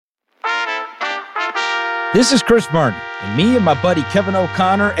This is Chris Martin, and me and my buddy Kevin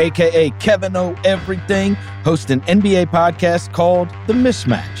O'Connor, a.k.a. Kevin O Everything, host an NBA podcast called The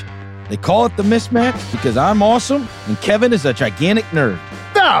Mismatch. They call it The Mismatch because I'm awesome and Kevin is a gigantic nerd.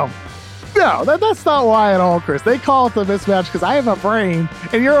 No, that's not why at all, Chris. They call it The Mismatch because I have a brain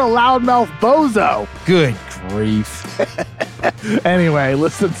and you're a loudmouth bozo. Good grief. Anyway,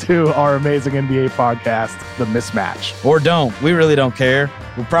 listen to our amazing NBA podcast, The Mismatch. Or don't. We really don't care.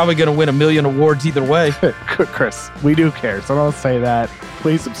 We're probably going to win 1 million awards either way. Chris, we do care, so don't say that.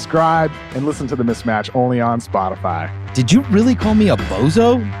 Please subscribe and listen to The Mismatch only on Spotify. Did you really call me a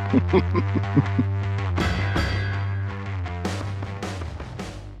bozo?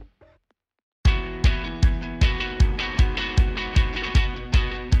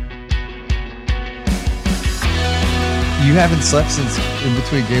 You haven't slept since in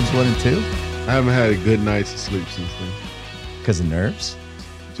between games 1 and 2? I haven't had a good night's sleep since then. Because of nerves?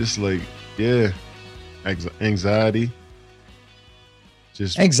 Just like, yeah, anxiety.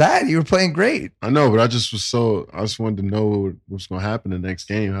 Anxiety? You were playing great. I know, but I just wanted to know what's going to happen the next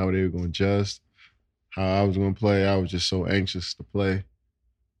game, how they were going to adjust, how I was going to play. I was just so anxious to play.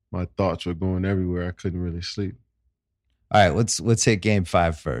 My thoughts were going everywhere. I couldn't really sleep. All right, let's hit game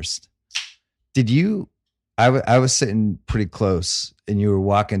 5 first. Did you... I was sitting pretty close and you were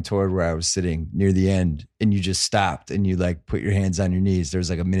walking toward where I was sitting near the end and you just stopped and you like put your hands on your knees. There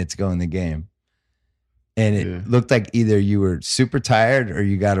was like a minute to go in the game. And it looked like either you were super tired or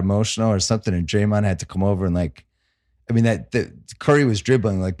you got emotional or something. And Draymond had to come over and that Curry was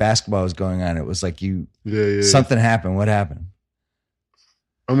dribbling, like basketball was going on. It was like something happened. What happened?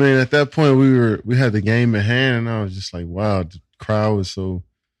 I mean, at that point we had the game in hand and I was just like, wow, the crowd was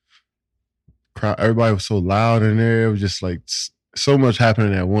everybody was so loud in there. It was just like so much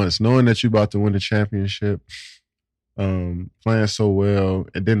happening at once. Knowing that you're about to win the championship, playing so well,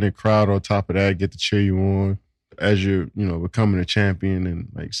 and then the crowd on top of that get to cheer you on as you're, becoming a champion, and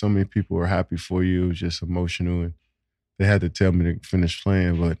like so many people were happy for you. It was just emotional, and they had to tell me to finish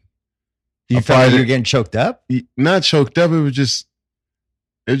playing. But you felt like you were getting choked up? Not choked up. It was just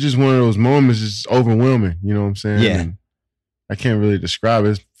one of those moments, just overwhelming. You know what I'm saying? Yeah. And I can't really describe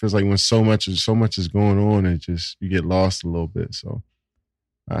it. It feels like when so much is going on, it just, you get lost a little bit. So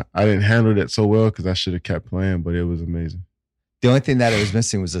I didn't handle that so well because I should have kept playing, but it was amazing. The only thing that I was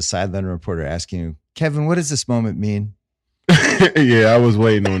missing was a sideline reporter asking you, Kevin, what does this moment mean? Yeah, I was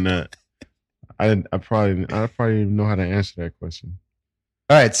waiting on that. I probably didn't know how to answer that question.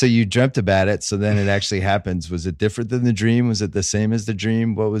 All right, so you dreamt about it, so then it actually happens. Was it different than the dream? Was it the same as the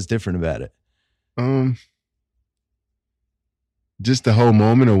dream? What was different about it? Just the whole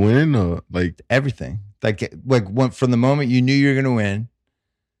moment of winning, or like everything, like from the moment you knew you were going to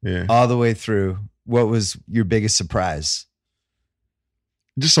win, all the way through. What was your biggest surprise?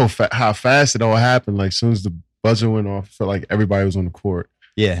 Just how fast it all happened. Like as soon as the buzzer went off, it felt like everybody was on the court.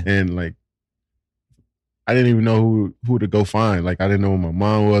 Yeah, and like I didn't even know who to go find. Like I didn't know where my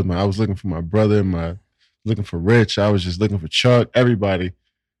mom was. I was looking for my brother. Looking for Rich. I was just looking for Chuck. Everybody.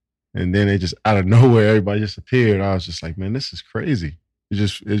 And then it just out of nowhere, everybody just appeared. I was just like, man, this is crazy. It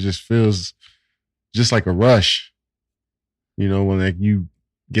just feels just like a rush. When like you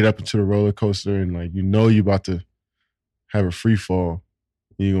get up into the roller coaster and like you're about to have a free fall,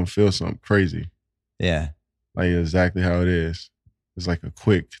 and you're gonna feel something crazy. Yeah. Like exactly how it is. It's like a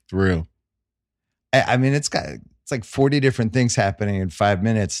quick thrill. I mean, it's like 40 different things happening in 5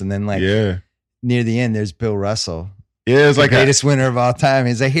 minutes, and then near the end, there's Bill Russell. Yeah, it's like the greatest winner of all time.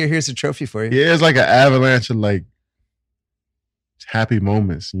 He's like, here's a trophy for you. Yeah, it's like an avalanche of like happy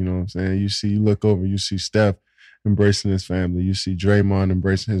moments. You know what I'm saying? You look over, you see Steph embracing his family. You see Draymond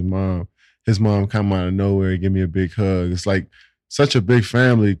embracing his mom. His mom come out of nowhere and give me a big hug. It's like such a big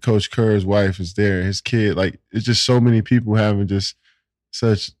family. Coach Kerr's wife is there. His kid, like it's just so many people having just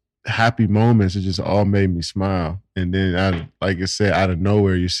such happy moments. It just all made me smile. And then, like I said, out of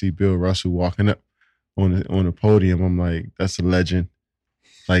nowhere, you see Bill Russell walking up on the podium. I'm like, that's a legend.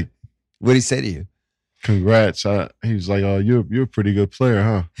 Like, what'd he say to you? Congrats. He was like, oh, you're a pretty good player,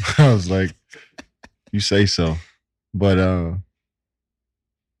 huh? I was like, you say so. But I'm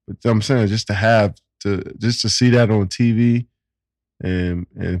saying just to see that on TV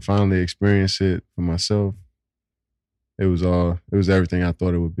and finally experience it for myself, it was everything I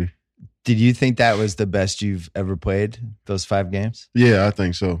thought it would be. Did you think that was the best you've ever played, those 5 games? Yeah, I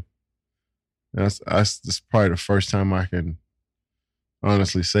think so. That's probably the first time I can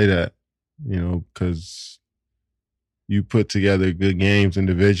honestly say that, because you put together good games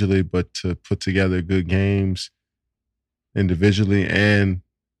individually, but to put together good games individually and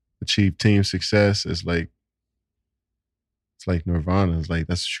achieve team success is like it's like nirvana. It's like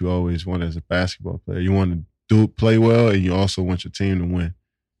that's what you always want as a basketball player. You want to play well, and you also want your team to win.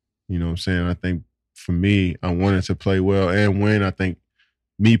 You know what I'm saying? I think for me, I wanted to play well and win. I think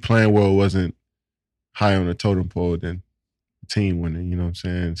me playing well wasn't high on the totem pole than the team winning. You know what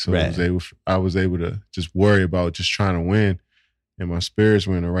I'm saying? So I was able to just worry about just trying to win, and my spirits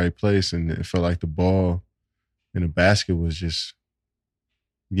were in the right place, and it felt like the ball in the basket was just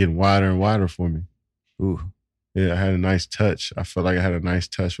getting wider and wider for me. Ooh. Yeah, I had a nice touch. I felt like I had a nice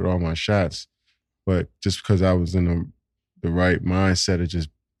touch with all my shots, but just because I was in the right mindset of just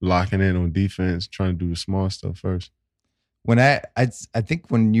locking in on defense, trying to do the small stuff first. When I think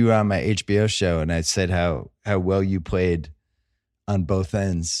when you were on my HBO show and I said how well you played on both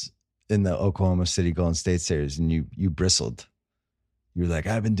ends in the Oklahoma City Golden State series, and you bristled. You were like,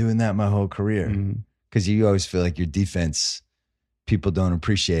 I've been doing that my whole career. Because you always feel like your defense, people don't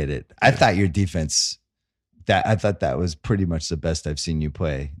appreciate it. I thought your defense, I thought that was pretty much the best I've seen you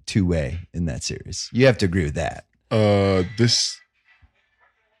play two-way in that series. You have to agree with that. That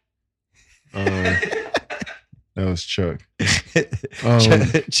was Chuck.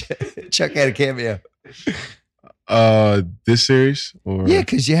 Chuck had a cameo. This series? Or? Yeah,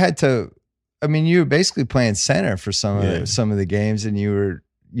 because you had to, I mean, you were basically playing center for some of the games, and you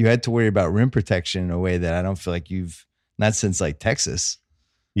had to worry about rim protection in a way that I don't feel like you've, not since like Texas.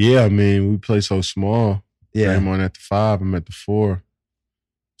 Yeah, I mean, we play so small. Yeah. I'm on at the 5, I'm at the 4.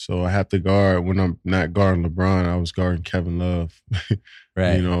 So I have to guard, when I'm not guarding LeBron, I was guarding Kevin Love.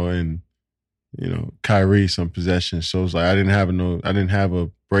 Right. And Kyrie some possessions. So it's like I didn't have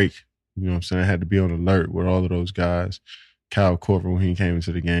a break. You know what I'm saying? I had to be on alert with all of those guys. Kyle Korver when he came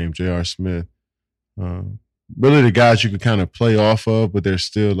into the game, J.R. Smith. Really the guys you could kind of play off of, but they're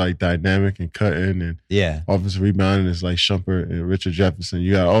still like dynamic and cutting, and offensive rebounding is like Shumpert and Richard Jefferson.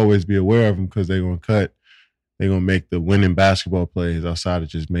 You got to always be aware of them because they're going to cut. They're going to make the winning basketball plays outside of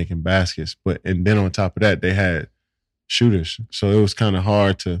just making baskets. And then on top of that, they had shooters. So it was kind of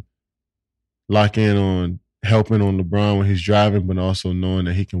hard to lock in on helping on LeBron when he's driving, but also knowing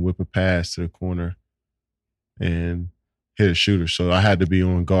that he can whip a pass to the corner and hit a shooter. So I had to be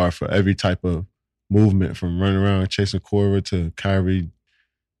on guard for every type of movement, from running around chasing Korver to Kyrie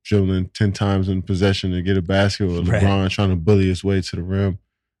dribbling 10 times in possession to get a basket, or LeBron trying to bully his way to the rim.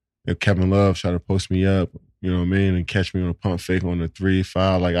 And Kevin Love try to post me up, you know what I mean, and catch me on a pump fake on the 3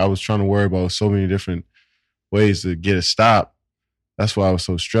 foul. Like I was trying to worry about so many different ways to get a stop. That's why I was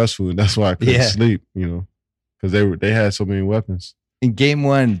so stressful, and that's why I couldn't sleep, because they had so many weapons. In game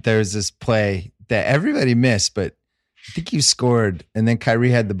 1, there was this play that everybody missed, but I think you scored, and then Kyrie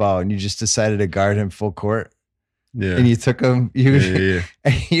had the ball, and you just decided to guard him full court. Yeah, and you took him. You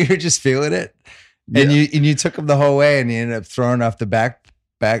were just feeling it, and you took him the whole way, and you ended up throwing off the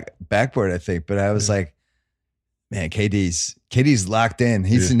backboard, I think. But I was like, man, KD's locked in.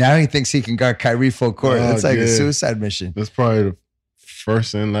 Now he thinks he can guard Kyrie full court. That's like a suicide mission. That's probably the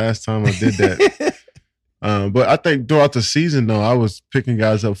first and last time I did that. But I think throughout the season, though, I was picking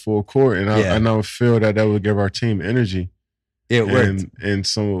guys up full court, and I feel that would give our team energy. It worked. And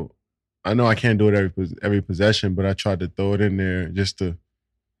so I know I can't do it every possession, but I tried to throw it in there just to,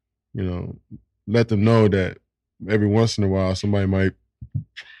 let them know that every once in a while somebody might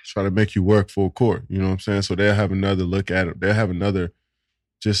try to make you work full court. You know what I'm saying? So they'll have another look at it. They'll have another,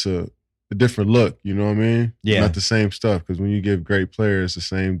 just a different look. You know what I mean? Yeah. Not the same stuff, because when you give great players the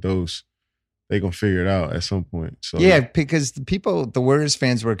same dose, they gonna figure it out at some point. So because the Warriors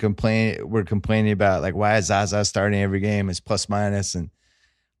fans were complaining about, like, why is Zaza starting every game? It's plus minus, and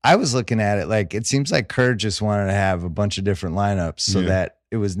I was looking at it like it seems like Kerr just wanted to have a bunch of different lineups so that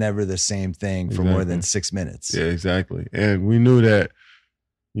it was never the same thing for more than 6 minutes. Yeah, exactly. And we knew that,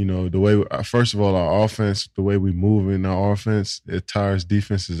 the way, first of all, our offense, the way we move in our offense, it tires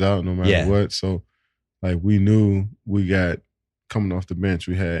defenses out no matter what. So, like, we knew we got, coming off the bench,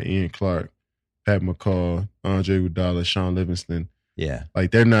 we had Ian Clark, Pat McCall, Andre Iguodala, Sean Livingston. Yeah.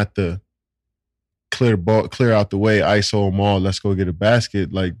 Like, they're not the clear out the way, ISO them all, let's go get a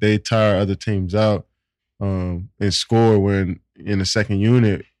basket. Like, they tire other teams out and score when in the second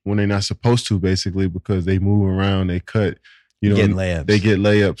unit when they're not supposed to, basically, because they move around, they cut. Layups. They get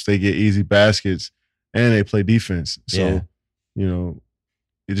layups, they get easy baskets, and they play defense. So,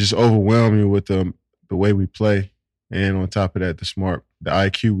 it just overwhelmed me with the way we play. And on top of that, the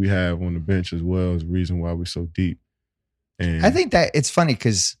IQ we have on the bench as well is the reason why we're so deep. And I think that it's funny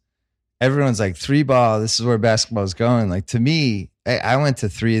because everyone's like, 3-ball, this is where basketball is going. Like, to me, I went to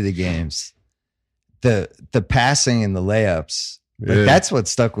 3 of the games. The passing and the layups, like, that's what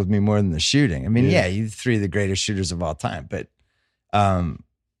stuck with me more than the shooting. I mean, you 3 of the greatest shooters of all time, but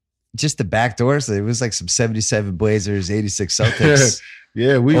just the back doors. It was like some 77 Blazers, 86 Celtics.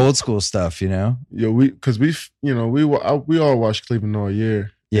 Yeah, we old school stuff, Yeah, we all watched Cleveland all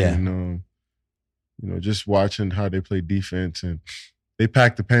year. Yeah. And just watching how they play defense, and they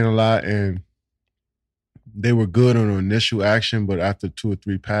packed the paint a lot, and they were good on initial action, but after 2 or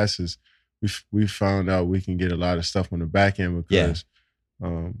 3 passes, we found out we can get a lot of stuff on the back end because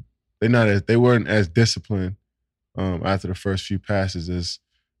they weren't as disciplined after the first few passes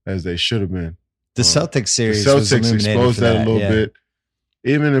as they should have been. The Celtics series, the was Celtics exposed that a little yeah. bit.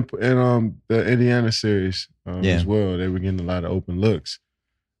 Even in the Indiana series as well, they were getting a lot of open looks.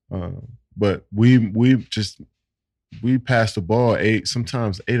 But we passed the ball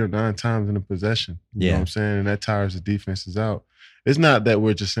sometimes 8 or 9 times in a possession. You know what I'm saying? And that tires the defenses out. It's not that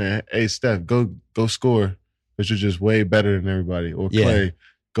we're just saying, hey, Steph, go score, but you're just way better than everybody. Or Clay,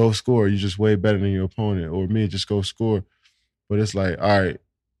 go score, you're just way better than your opponent. Or me, just go score. But it's like, all right,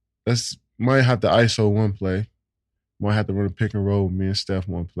 might have to ISO one play. Might have to run a pick and roll with me and Steph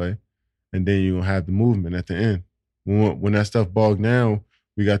one play. And then you're going to have the movement at the end. When that stuff bogged down,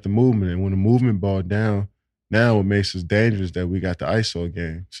 we got the movement. And when the movement bogged down, now what makes us dangerous that we got the ISO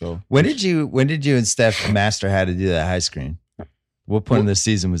game. So when did you and Steph master how to do that high screen? What point in the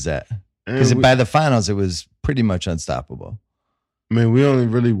season was that? Because by the finals, it was pretty much unstoppable. I mean, we only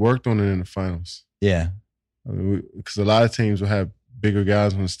really worked on it in the finals. Yeah. I mean, because a lot of teams would have bigger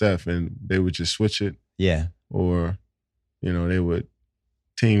guys on Steph, and they would just switch it. Yeah. Or,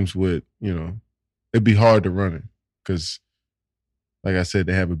 teams would, it'd be hard to run it because, like I said,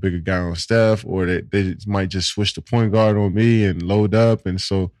 they have a bigger guy on Steph, or they might just switch the point guard on me and load up. And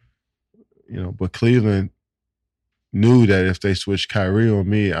so, but Cleveland knew that if they switched Kyrie on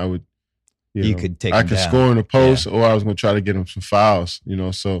me, I would, you could take I could score in the post, or I was going to try to get him some fouls,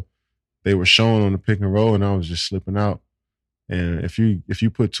 so they were showing on the pick and roll, and I was just slipping out. And if you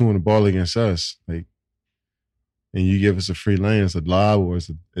put 2 on the ball against us, and you give us a free lane, it's a lob or it's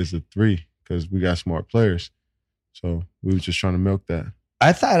a 3 because we got smart players. So we were just trying to milk that.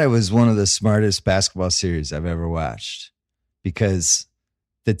 I thought it was one of the smartest basketball series I've ever watched because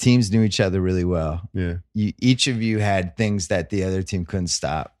the teams knew each other really well. Yeah. Each of you had things that the other team couldn't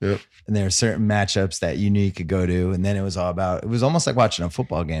stop. Yep. And there were certain matchups that you knew you could go to. And then it was almost like watching a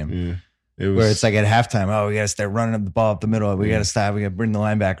football game. Yeah. Where it's like at halftime, we got to start running up the ball up the middle. We got to stop. We got to bring the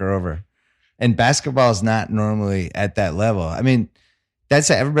linebacker over. And basketball is not normally at that level. I mean,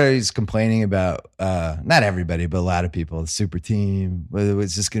 everybody's complaining about, not everybody, but a lot of people, the super team, whether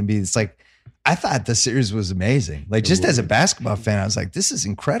it's just going to be, it's like, I thought the series was amazing. Like just as a basketball fan, I was like, this is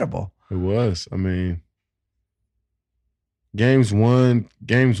incredible. It was. I mean, games 1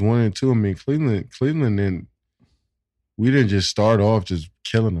 and 2, I mean, Cleveland, and we didn't just start off just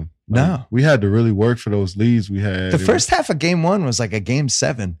killing them. No. We had to really work for those leads we had. The first half of game 1 was like a game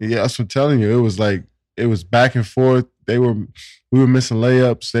 7. Yeah, that's what I'm telling you. It was back and forth. We were missing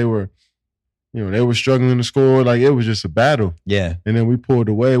layups. They were struggling to score. Like it was just a battle. Yeah. And then we pulled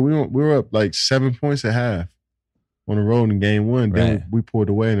away. We were up like 7 points at half on the road in game 1. Then we pulled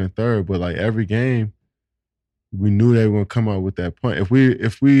away in the third. But like every game, we knew they were going to come out with that point.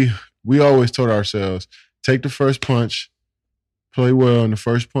 If we always told ourselves, take the first punch, play well in the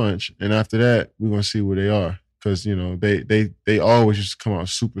first punch, and after that, we're going to see where they are. Because, they always used to come out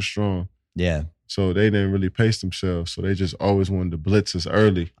super strong. Yeah. So they didn't really pace themselves. So they just always wanted to blitz us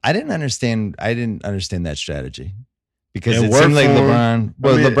early. I didn't understand that strategy because it seemed like LeBron.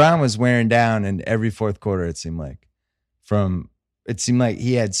 LeBron was wearing down in every fourth quarter. It seemed like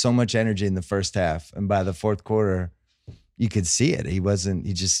he had so much energy in the first half, and by the fourth quarter, you could see it. He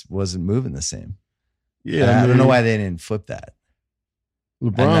just wasn't moving the same. Yeah, I don't know why they didn't flip that.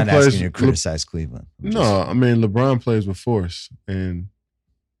 LeBron I'm not plays, asking you to criticize Cleveland. LeBron plays with force, and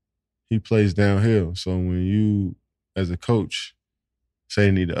he plays downhill. So when you, as a coach, say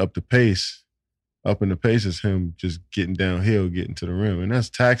you need to up the pace, upping the pace is him just getting downhill, getting to the rim. And that's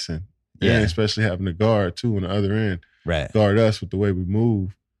taxing. Yeah. And especially having a guard, too, on the other end. Right. Guard us with the way we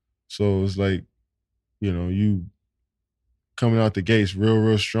move. So it's like, you coming out the gates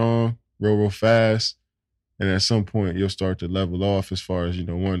real strong, real fast. And at some point, you'll start to level off as far as,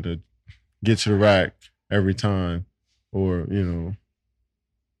 wanting to get to the rack every time or,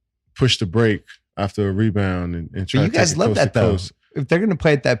 push the break after a rebound and try but you to guys love that, though. If they're going to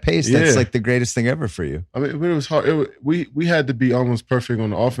play at that pace, that's like the greatest thing ever for you. I mean, it was hard. We had to be almost perfect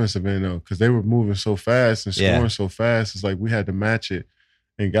on the offensive end, though, because they were moving so fast and scoring so fast. It's like we had to match it.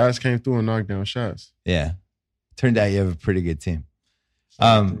 And guys came through and knocked down shots. Yeah. Turned out you have a pretty good team.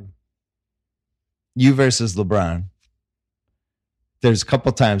 You versus LeBron. There's a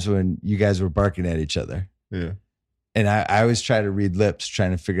couple times when you guys were barking at each other. Yeah. And I always try to read lips,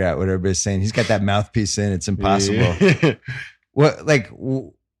 trying to figure out what everybody's saying. He's got that mouthpiece in. It's impossible. Yeah.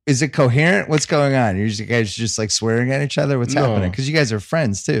 Is it coherent? What's going on? You guys just like swearing at each other? What's happening? Because you guys are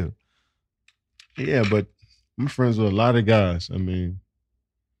friends too. Yeah, but I'm friends with a lot of guys. I mean,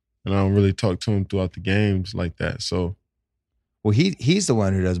 and I don't really talk to him throughout the games like that. So, well, he's the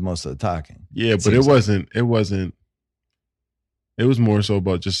one who does most of the talking. Yeah, but it wasn't. It was more so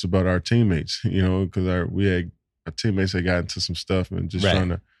about our teammates, because our teammates had gotten into some stuff and just trying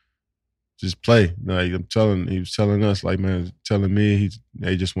to just play. Like he was telling us, like, man, telling me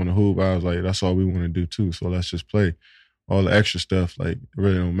they just want to hoop. I was like, that's all we want to do too. So let's just play. All the extra stuff, like, it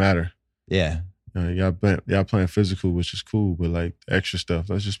really don't matter. Yeah. Y'all playing physical, which is cool, but like the extra stuff,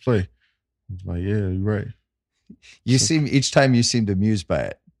 let's just play. I was like, yeah, you're right. Each time you seemed amused by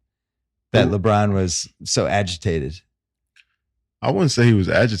it, that LeBron was so agitated. I wouldn't say he was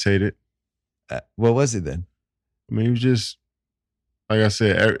agitated. What was he then? I mean, he was just, like I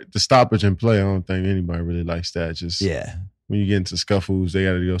said, the stoppage in play. I don't think anybody really likes that. Just when you get into scuffles, they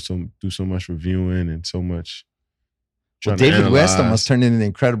got to do so much reviewing and so much. Well, David West almost turned into the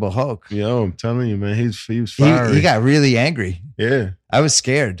Incredible Hulk. Yo, I'm telling you, man, he was fiery. He got really angry. Yeah, I was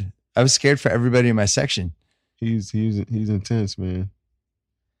scared. I was scared for everybody in my section. He's intense, man.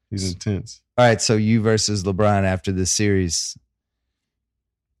 He's intense. All right, so you versus LeBron after this series.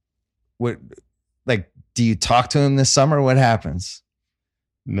 What, like, do you talk to him this summer? What happens?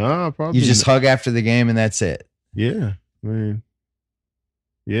 Nah, probably. You just hug after the game and that's it. Yeah, I mean,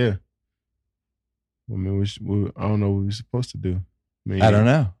 yeah. I mean, I don't know what we're supposed to do. I don't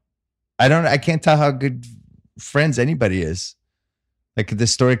know. I can't tell how good friends anybody is. Like, the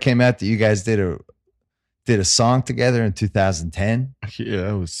story came out that you guys did a song together in 2010. Yeah,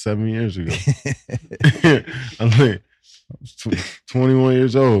 that was 7 years ago. I'm like, I was 21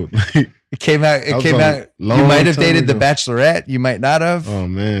 years old. It came out. You might have dated the Bachelorette. You might not have. Oh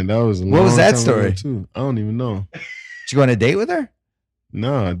man, that was a long What was that time story? ago, too. I don't even know. Did you go on a date with her?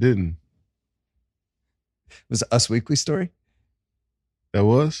 No, I didn't. It was Us Weekly story. That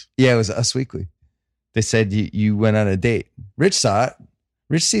was? Yeah, it was Us Weekly. They said you went on a date. Rich saw it.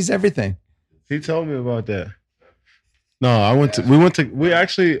 Rich sees everything. He told me about that. No, we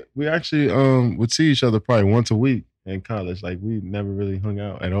actually would see each other probably once a week in college. Like, we never really hung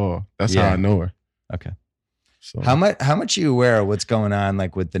out at all. That's how I know her. Okay. So how much are you aware of what's going on,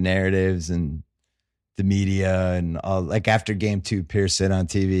 like, with the narratives and the media and all? Like, after game 2, Pierce said on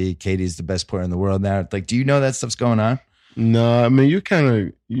TV, Katie's the best player in the world now. Like, do you know that stuff's going on? No, I mean,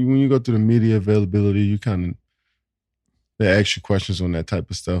 when you go through the media availability, they ask you questions on that type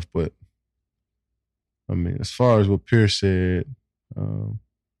of stuff. But I mean, as far as what Pierce said,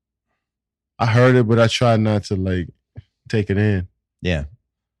 I heard it, but I tried not to, like, take it in. Yeah.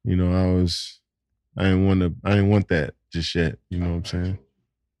 I didn't want that just yet. You know what I'm saying?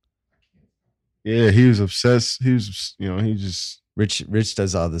 Yeah, he was obsessed. He was, he just. Rich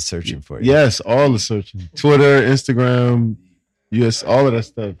does all the searching for you. Yes, all the searching. Twitter, Instagram, yes, all of that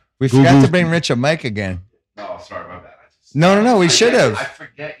stuff. We forgot to bring Rich a mic again. No, sorry, my bad. No, we should have. I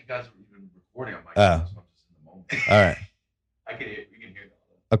forget you guys were even recording on my phone, so I'm just in the moment. All right. We can hear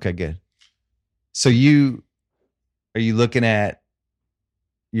that. Okay, good. So are you looking at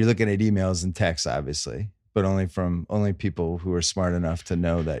emails and texts, obviously, but only people who are smart enough to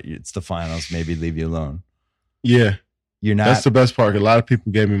know that it's the finals, maybe leave you alone. Yeah. You're not. That's the best part. A lot of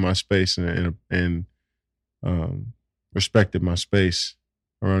people gave me my space and respected my space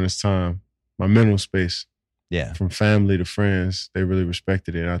around this time, my mental space. Yeah. From family to friends, they really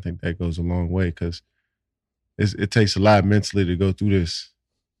respected it. And I think that goes a long way because it takes a lot mentally to go through this,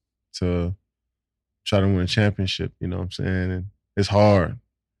 to try to win a championship. You know what I'm saying? And it's hard.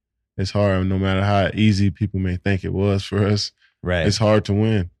 It's hard. No matter how easy people may think it was for us, right? It's hard to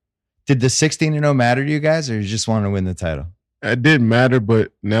win. Did the 16-0 matter to you guys, or you just want to win the title? It didn't matter,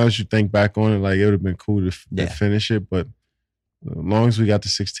 but now as you think back on it, like, it would have been cool to finish it. But as long as we got the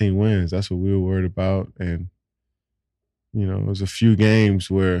 16 wins, that's what we were worried about. And, it was a few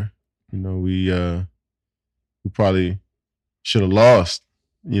games where, we probably should have lost,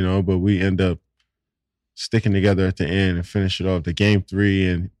 but we end up sticking together at the end and finish it off. The game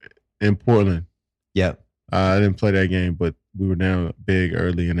 3 in Portland. Yep. I didn't play that game, but we were down big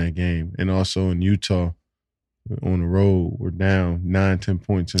early in that game. And also in Utah, on the road, we're down 9-10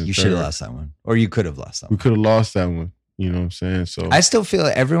 points in the third. You should have lost that one. Or you could have lost that one. We could have lost that one. You know what I'm saying? So I still feel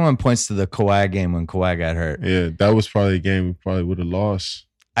like everyone points to the Kawhi game when Kawhi got hurt. Yeah, that was probably a game we probably would have lost.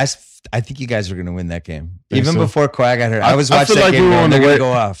 I think you guys were going to win that game. Even before Kawhi got hurt. I was watching that like game going, they're going to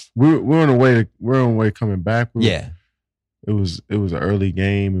go off. We're on the way coming back. Yeah. It was an early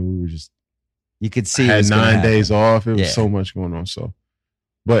game and we were just You could see I it had was gonna 9 happen. days off. It was Yeah. so much going on. So,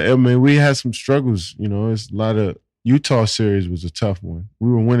 but I mean, we had some struggles. You know, it's a lot of Utah series was a tough one. We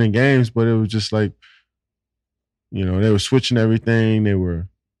were winning games, but it was just like, you know, they were switching everything. They were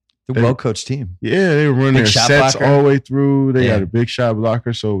well-coached team. Yeah, they were running Big their shot sets blocker. all the way through. They Yeah. got a big shot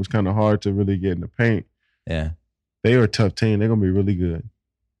blocker, so it was kind of hard to really get in the paint. Yeah. They are a tough team. They're gonna be really good.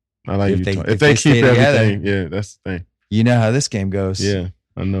 I like If they- Utah. if If they they stay keep together. everything, yeah, that's the thing. You know how this game goes. Yeah,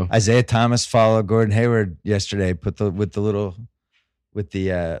 I know. Isaiah Thomas followed Gordon Hayward yesterday. The little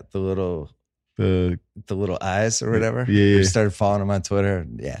eyes or whatever. Yeah. We started following him on Twitter.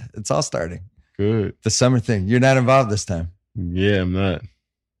 Yeah, it's all starting. Good. The summer thing. You're not involved this time. Yeah, I'm not.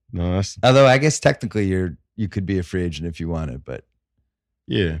 No, that's Although I guess technically you could be a free agent if you wanted, but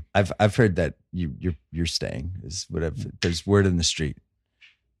yeah. I've heard that you're staying is whatever. There's word in the street.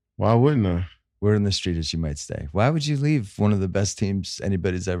 Why wouldn't I? Word in the street is you might stay. Why would you leave one of the best teams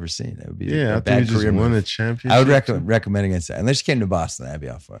anybody's ever seen? That would be Yeah, a after bad we just career won a move. championship. I would recommend against that. Unless you came to Boston, I'd be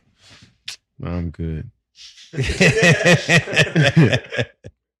all for No, I'm good. it.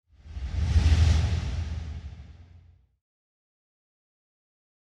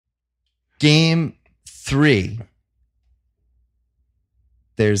 Game 3.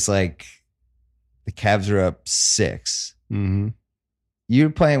 There's like the Cavs are up 6. Mm-hmm. You're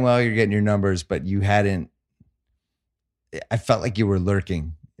playing well, you're getting your numbers, but you hadn't. I felt like you were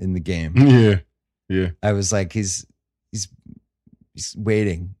lurking in the game. Yeah, yeah. I was like, he's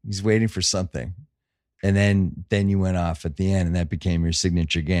waiting. He's waiting for something. And then you went off at the end, and that became your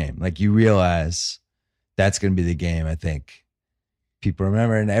signature game. Like you realize that's going to be the game. I think people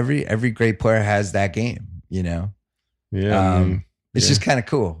remember, and every great player has that game. You know, Yeah. I mean, it's yeah. just kind of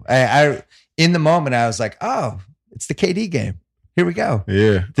cool. I in the moment I was like, oh, it's the KD game. Here we go.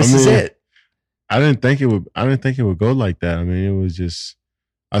 Yeah. This is it. I didn't think it would go like that. I mean, it was just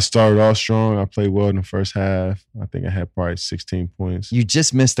I started off strong. I played well in the first half. I think I had probably 16 points. You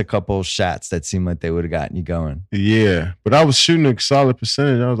just missed a couple shots that seemed like they would have gotten you going. Yeah. But I was shooting a solid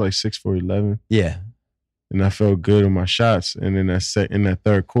percentage. I was like 6 for 11. Yeah. And I felt good on my shots. And then in that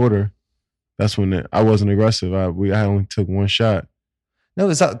third quarter, that's when I wasn't aggressive. I only took one shot. No, it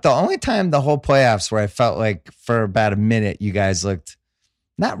was the only time the whole playoffs where I felt like for about a minute you guys looked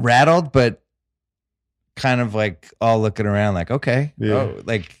not rattled, but kind of like all looking around like, okay. Yeah. Oh,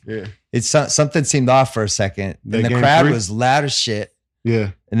 like Yeah. it's something seemed off for a second. That And the game crowd 3? was loud as shit.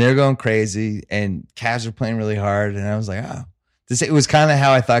 Yeah. And they're going crazy. And Cavs were playing really hard. And I was like, oh. It was kind of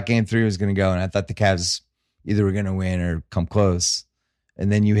how I thought game 3 was going to go. And I thought the Cavs either were going to win or come close.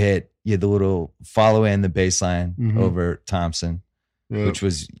 And then you had the little follow in the baseline Mhm. over Thompson. Yeah. Which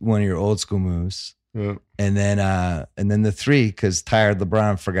was one of your old school moves. Yeah. And then the 3, because tired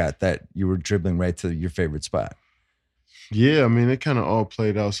LeBron forgot that you were dribbling right to your favorite spot. Yeah, I mean, it kind of all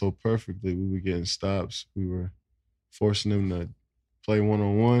played out so perfectly. We were getting stops. We were forcing them to play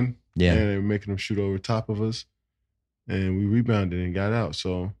one-on-one. Yeah. And they were making them shoot over top of us. And we rebounded and got out.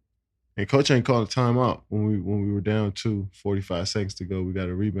 So, and coach ain't called a timeout when we were down 45 seconds to go. We got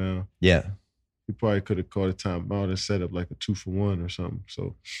a rebound. Yeah. He probably could have called a timeout and set up like a 2-for-1 or something.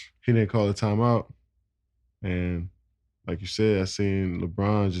 So he didn't call a timeout. And like you said, I seen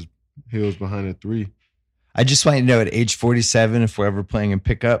LeBron just heels behind a 3. I just want you to know at age 47, if we're ever playing in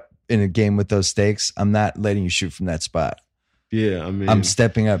pickup in a game with those stakes, I'm not letting you shoot from that spot. Yeah, I mean, I'm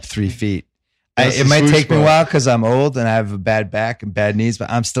stepping up 3 feet. That's It the might sweet take me a spot. while because I'm old and I have a bad back and bad knees, but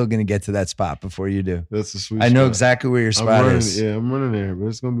I'm still going to get to that spot before you do. that's the sweet I know spot. exactly where your I'm spot running, is. Yeah, I'm running there, but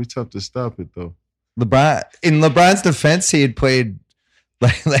it's gonna be tough to stop it though. In LeBron's defense, he had played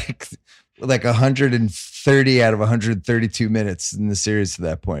like 130 out of 132 minutes in the series to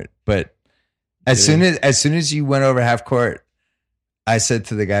that point. But as soon as you went over half court, I said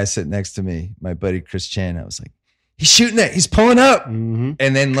to the guy sitting next to me, my buddy Chris Chan, I was like, he's shooting it, he's pulling up. Mm-hmm.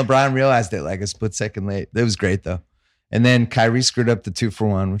 And then LeBron realized it like a split second late. That was great though. And then Kyrie screwed up the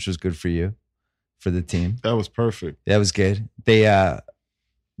 2-for-1, which was good for you, for the team. That was perfect. That was good. They And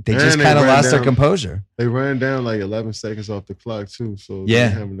just they kind of ran lost their down- composure. They ran down like 11 seconds off the clock too, so they Yeah.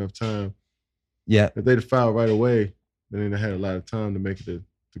 didn't have enough time. Yeah. If they'd have fouled right away, then they had a lot of time to make it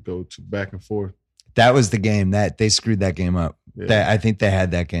to go to back and forth. That was the game that they screwed that game up. Yeah. I think they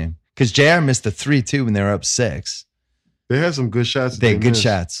had that game because JR missed a 3 too when they were up 6. They had some good shots. They had good missed.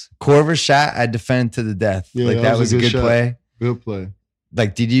 shots. Corver's shot, I defend to the death. Yeah, like that was a good shot. play. Good play.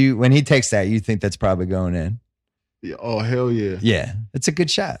 Like, when he takes that, you think that's probably going in? Yeah, oh hell yeah. Yeah, it's a good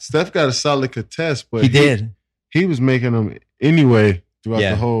shot. Steph got a solid contest, but He did. He was making them anyway throughout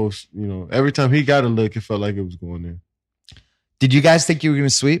Yeah. the whole. Every time he got a look, it felt like it was going in. Did you guys think you were going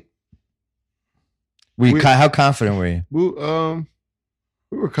to sweep? How confident were you?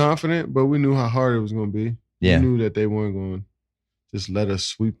 We were confident, but we knew how hard it was going to be. Yeah. We knew that they weren't going to just let us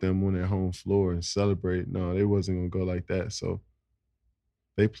sweep them on their home floor and celebrate. No, they wasn't going to go like that. So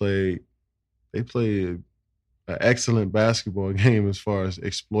they played an excellent basketball game as far as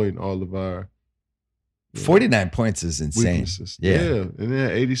exploiting all of our 49 points is insane. Weaknesses. Yeah. And they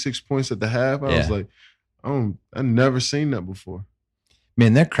had 86 points at the half. I was like, I've never seen that before.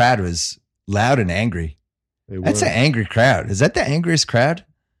 Man, their crowd was loud and angry. That's an angry crowd. Is that the angriest crowd?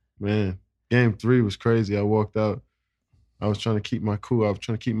 Man, game 3 was crazy. I walked out. I was trying to keep my cool. I was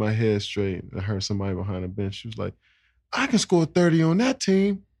trying to keep my head straight. I heard somebody behind the bench. She was like, I can score 30 on that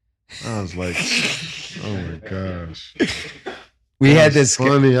team. I was like, oh my gosh. We had this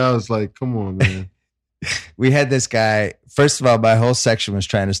funny. I was like, come on, man. We had this guy. First of all, my whole section was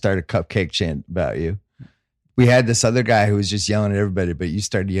trying to start a cupcake chant about you. We had this other guy who was just yelling at everybody, but you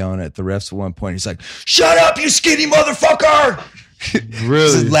started yelling at the refs at one point. He's like, shut up, you skinny motherfucker. Really?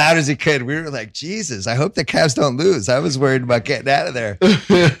 As loud as he could. We were like, Jesus, I hope the Cavs don't lose. I was worried about getting out of there.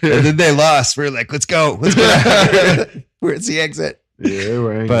 And then they lost. We were like, let's go. Let's go. Where's the exit? Yeah, they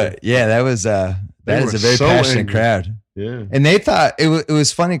were angry. But yeah, that is a very passionate angry. crowd. Yeah. And they thought it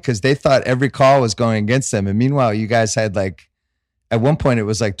was funny because they thought every call was going against them. And meanwhile, you guys had at one point it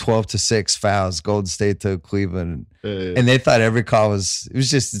was 12-6 fouls, Golden State to Cleveland. Yeah. And they thought every call it's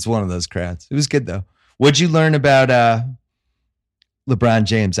one of those crowds. It was good though. What'd you learn about LeBron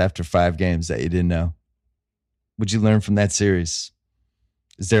James after 5 games that you didn't know? What'd you learn from that series?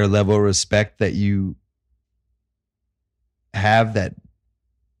 Is there a level of respect that you have that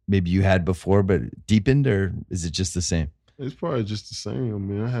maybe you had before but deepened, or is it just the same? It's probably just the same. I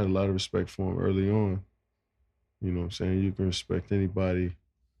mean, I had a lot of respect for him early on. You know what I'm saying? You can respect anybody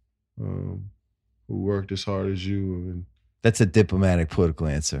who worked as hard as you. And that's a diplomatic, political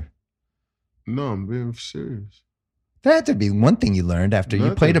answer. No, I'm being serious. That had to be one thing you learned after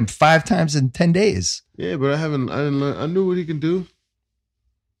you played him 5 times in 10 days. Yeah, but I didn't learn. I knew what he can do.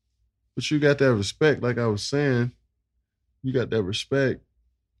 But you got that respect, like I was saying. You got that respect.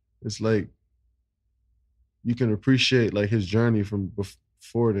 It's like you can appreciate his journey from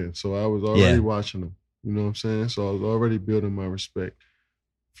before then. So I was already watching him. You know what I'm saying? So I was already building my respect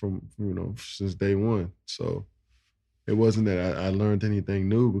from, since day one. So it wasn't that I learned anything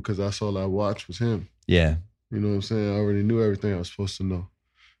new because that's all I watched was him. Yeah. You know what I'm saying? I already knew everything I was supposed to know.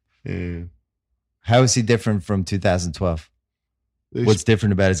 And how is he different from 2012? What's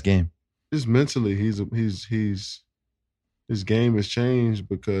different about his game? Just mentally, his game has changed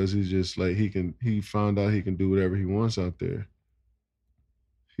because he's just he found out he can do whatever he wants out there.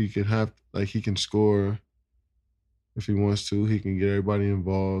 He can score if he wants to. He can get everybody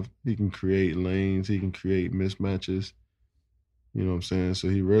involved. He can create lanes. He can create mismatches. You know what I'm saying? So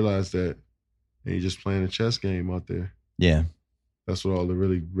he realized that, and he's just playing a chess game out there. Yeah. That's what all the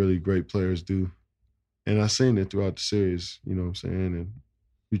really, really great players do. And I've seen it throughout the series, you know what I'm saying? And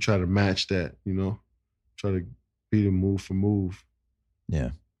you try to match that, try to beat him move for move.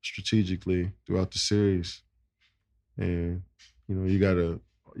 Yeah. Strategically throughout the series. And,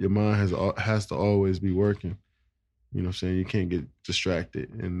 your mind has to always be working. You know what I'm saying? You can't get distracted.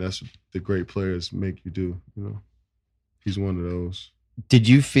 And that's what the great players make you do, He's one of those.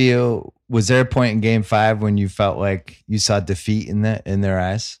 Was there a point in game 5 when you felt like you saw defeat in their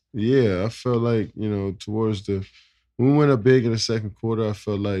eyes? Yeah, I felt like, when we went up big in the second quarter, I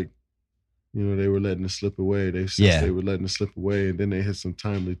felt like, they were letting it slip away. They were letting it slip away, and then they hit some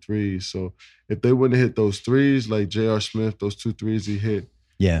timely threes. So if they wouldn't have hit those threes, like J.R. Smith, those 2 threes he hit,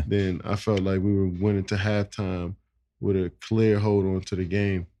 then I felt like we were winning to halftime with a clear hold on to the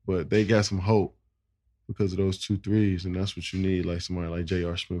game. But they got some hope because of those 2 threes, and that's what you need, like somebody like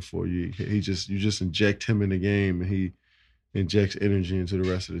J.R. Smith for you. You just inject him in the game, and he injects energy into the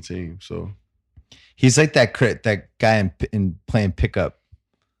rest of the team. So he's like that guy in playing pickup,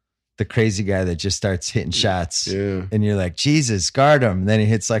 the crazy guy that just starts hitting shots. Yeah, and you're like, Jesus, guard him. And then he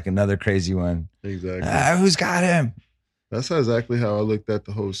hits another crazy one. Exactly. Who's got him? That's exactly how I looked at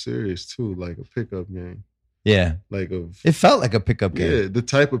the whole series too, like a pickup game. Yeah, it felt like a pickup game. Yeah, the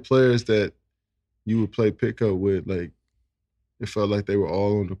type of players that you would play pickup with, it felt like they were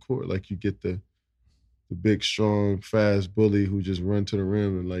all on the court. Like you get the big, strong, fast bully who just run to the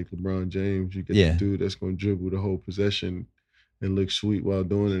rim, and like LeBron James, you get the dude that's going to dribble the whole possession and look sweet while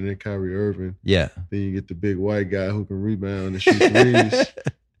doing it, and then Kyrie Irving. Yeah. Then you get the big white guy who can rebound and shoot threes.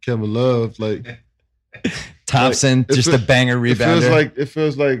 Kevin Love, Thompson, just a banger rebounder. It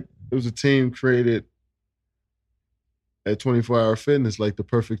feels like it was a team created at 24-Hour Fitness, like the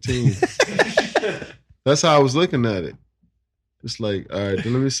perfect team. That's how I was looking at it. It's like, all right,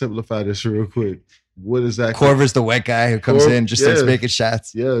 then let me simplify this real quick. what exactly? Corver's the white guy who comes in, just starts making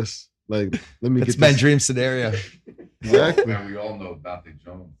shots. Yes. Like, let me That's get my this. dream scenario. Exactly. Man, we all know Dante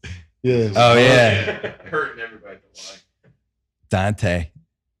Jones. Yes. Oh, yeah. Hurting everybody at the line. Dante.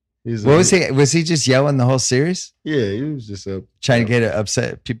 He's What was he? Was he just yelling the whole series? Yeah, he was just Trying to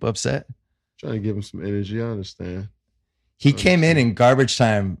get people upset? trying to give him some energy. I understand. He came in garbage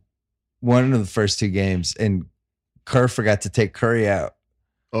time one of the first two games, and Kerr forgot to take Curry out.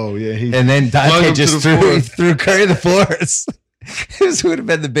 Oh, yeah. And then Dante just threw Curry the floors. This would have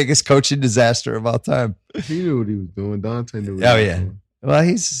been the biggest coaching disaster of all time. He knew what he was doing. Dante knew what Oh, he was yeah. doing.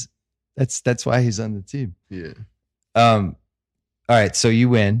 Well, that's why he's on the team. Yeah. All right, so you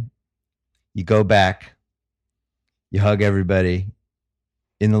win. You go back. You hug everybody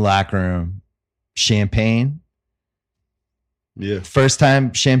in the locker room. Champagne. Yeah. First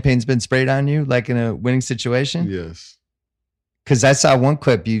time champagne's been sprayed on you, like in a winning situation? Yes. Because I saw one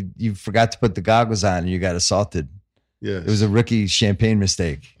clip, you forgot to put the goggles on and you got assaulted. Yes. It was a rookie champagne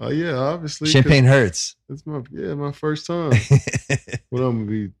mistake. Oh, yeah, obviously. Champagne hurts. It's my first time. What I'm going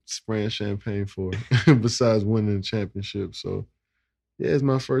to be spraying champagne for besides winning the championship. So, yeah, it's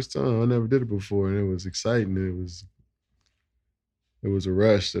my first time. I never did it before, and it was exciting. It was a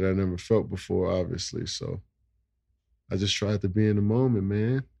rush that I never felt before, obviously. So I just tried to be in the moment,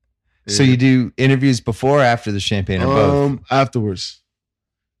 man. So you do interviews before or after the champagne or both? Afterwards.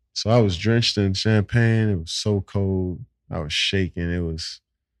 So I was drenched in champagne. It was so cold. I was shaking.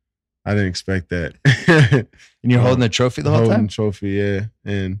 I didn't expect that. And you're holding a trophy the whole holding time? Trophy, yeah.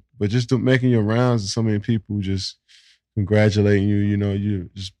 But just making your rounds and so many people just congratulating you, you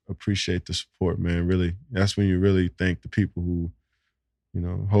just appreciate the support, man. Really. That's when you really thank the people who,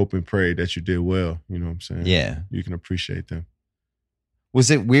 hope and pray that you did well. You know what I'm saying? Yeah. You can appreciate them. Was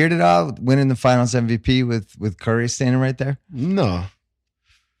it weird at all winning the finals MVP with Curry standing right there? No.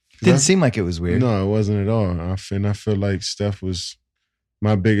 Didn't seem like it was weird. No, it wasn't at all. I feel like Steph was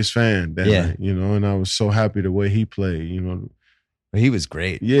my biggest fan that night, and I was so happy the way he played, But he was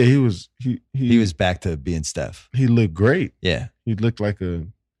great. Yeah, he was He was back to being Steph. He looked great. Yeah. He looked like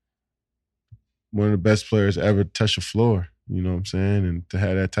one of the best players ever touch a floor, you know what I'm saying? And to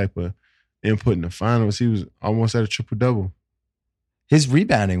have that type of input in the finals, he was almost at a triple-double. His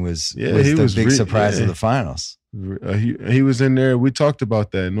rebounding was the big surprise of the finals. He was in there. We talked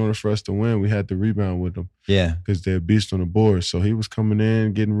about that. In order for us to win, we had to rebound with him. Yeah. Because they're a beast on the board. So he was coming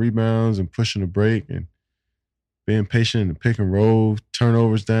in, getting rebounds and pushing the break and being patient in the pick and roll,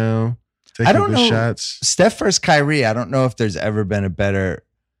 turnovers down, taking good shots. Steph versus Kyrie, I don't know if there's ever been a better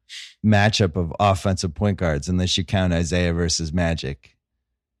matchup of offensive point guards unless you count Isaiah versus Magic,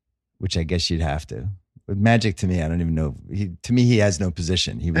 which I guess you'd have to. With Magic, to me, I don't even know. To me, he has no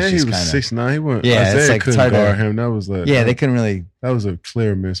position. He was just kind of 6'9". He wasn't. Yeah, Isaiah it's like couldn't guard him. That was like they couldn't really. That was a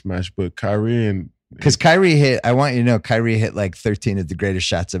clear mismatch. But Kyrie because Kyrie hit. I want you to know, Kyrie hit like 13 of the greatest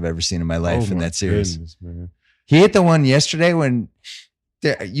shots I've ever seen in my life in that series. Goodness, man. He hit the one yesterday when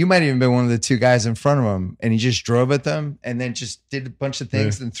you might even been one of the two guys in front of him, and he just drove at them and then just did a bunch of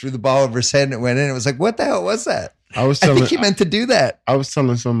things and threw the ball over his head and it went in. It was like, what the hell was that? I think he meant to do that. I was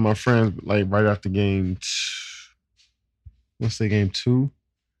telling some of my friends like right after game. Let's say game 2.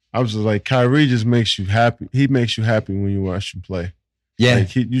 I was just like, Kyrie just makes you happy. He makes you happy when you watch him play. Yeah.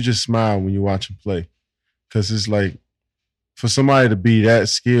 Like you just smile when you watch him play. Because it's like, for somebody to be that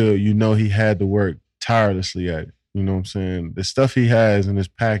skilled, he had to work tirelessly at it. You know what I'm saying? The stuff he has in his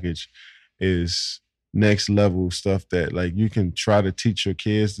package is next level stuff that like you can try to teach your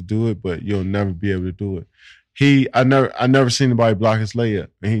kids to do it, but you'll never be able to do it. I never seen anybody block his layup,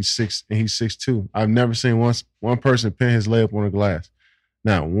 and he's 6'2". I've never seen one person pin his layup on a glass.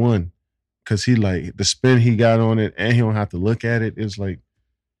 Not one. Cause he like the spin he got on it and he don't have to look at it. It's like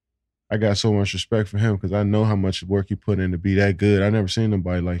I got so much respect for him because I know how much work he put in to be that good. I never seen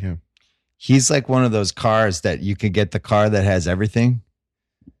nobody like him. He's like one of those cars that you could get the car that has everything.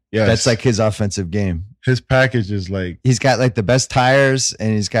 Yeah. That's like his offensive game. His package is like he's got like the best tires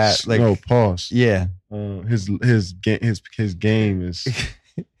and he's got like pause. Yeah. His game is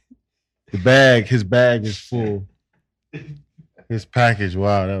the bag. His bag is full. His package,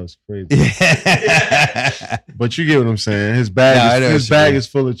 wow, that was crazy. But you get what I'm saying. His bag is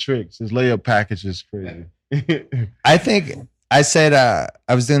full of tricks. His layup package is crazy. I think I said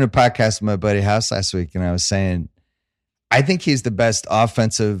I was doing a podcast with my buddy House last week, and I was saying I think he's the best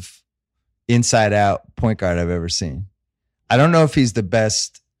offensive inside out point guard I've ever seen. I don't know if he's the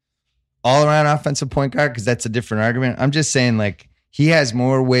best all around offensive point guard because that's a different argument. I'm just saying like he has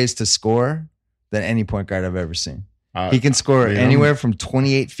more ways to score than any point guard I've ever seen. He can score anywhere from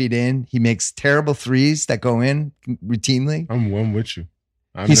 28 feet in. He makes terrible threes that go in routinely. I'm with you.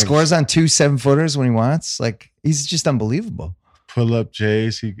 He scores on 2 7-footers when he wants. Like, he's just unbelievable. Pull up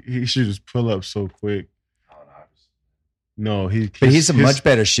Jays. He should just pull up so quick. No, he's a much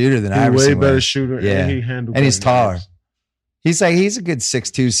better shooter than Iverson. He's way better was. shooter. Yeah, and he's taller. He's a good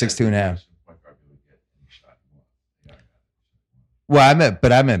 6'2", 6'2 and a half. Well, I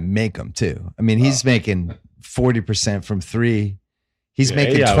meant make them too. I mean, he's making 40% from 3. He's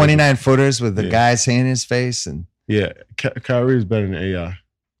making 29 footers with the guy's hand in his face, and Kyrie is better than AI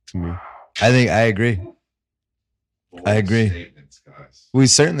to me. I agree. I agree. We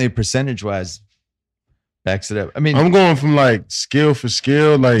certainly percentage wise backs it up. I mean, I'm going from like skill for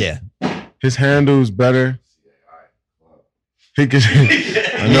skill. Like his handle's better. He could.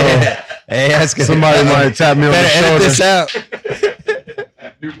 I know. Yeah. Hey, somebody might tap me on the shoulder. Edit this out.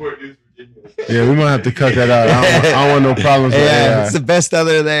 Yeah, we might have to cut that out. I don't want no problems with AI. It's the best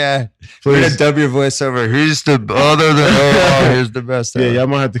other than AI. We're gonna dub your voice over. He's the other than AI. Here's the best. Yeah, y'all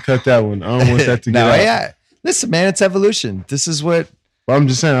might have to cut that one. I don't want that to get out. AI. Listen, man, it's evolution. This is what. Well, I'm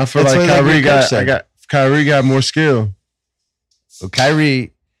just saying. I feel like Kyrie got more skill. Well,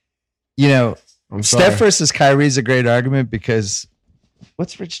 Kyrie, Steph versus Kyrie is a great argument because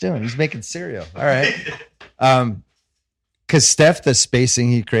what's Rich doing? He's making cereal. All right. Because Steph, the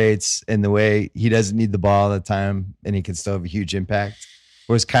spacing he creates and the way he doesn't need the ball all the time and he can still have a huge impact.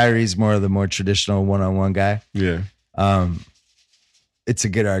 Whereas Kyrie's more of the more traditional one-on-one guy. Yeah. It's a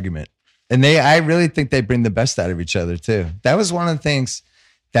good argument. And I really think they bring the best out of each other too. That was one of the things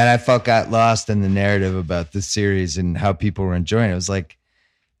that I felt got lost in the narrative about this series and how people were enjoying it. It was like,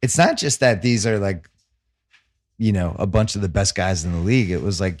 it's not just that these are like, a bunch of the best guys in the league. It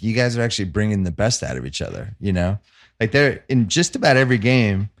was like, you guys are actually bringing the best out of each other, Like they're in just about every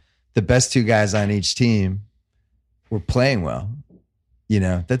game, the best 2 guys on each team were playing well.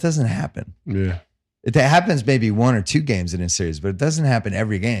 That doesn't happen. Yeah. It happens maybe 1 or 2 games in a series, but it doesn't happen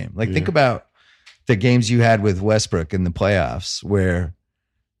every game. Like think about the games you had with Westbrook in the playoffs where,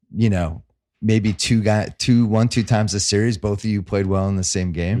 maybe 2 times a series, both of you played well in the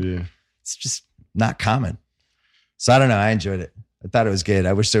same game. Yeah. It's just not common. So I don't know. I enjoyed it. I thought it was good.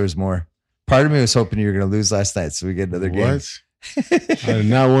 I wish there was more. Part of me was hoping you were going to lose last night so we get another game. What? I did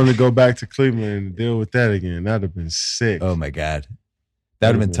not want to go back to Cleveland and deal with that again. That would have been sick. Oh, my God. That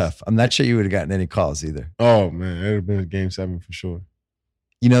would have been tough. I'm not sure you would have gotten any calls either. Oh, man. It would have been a game 7 for sure.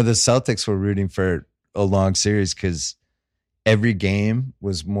 The Celtics were rooting for a long series because every game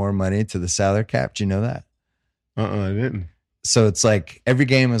was more money to the salary cap. Do you know that? I didn't. So it's like every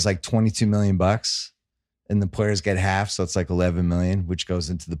game was like $22 million. And the players get half, so it's like $11 million, which goes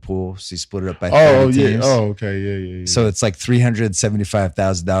into the pool. So you split it up by 30 teams. Oh, okay, yeah. So it's like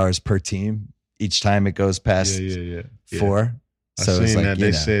 $375,000 per team each time it goes past 4. So I it's seen like, that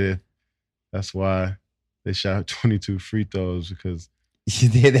they said that's why they shot 22 free throws because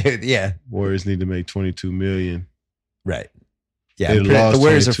Warriors need to make 22 million. Right. Yeah, the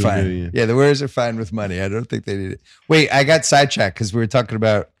Warriors are fine. Million. Yeah, the Warriors are fine with money. I don't think they need it. Wait, I got sidetracked because we were talking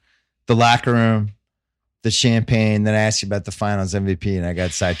about the locker room. The champagne. Then I asked you about the finals MVP and I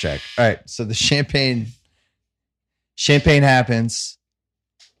got sidetracked. All right. So the champagne happens.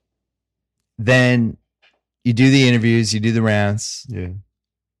 Then you do the interviews, you do the rounds. Yeah.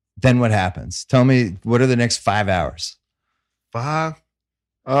 Then what happens? Tell me, what are the next 5 hours? 5?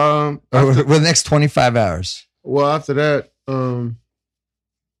 Or the next 25 hours? Well, after that,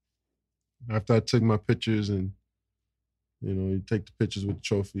 after I took my pictures and, you take the pictures with the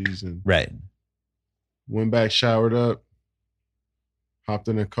trophies and right. Went back, showered up, hopped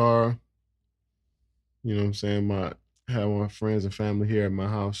in a car. You know what I'm saying? Had my friends and family here at my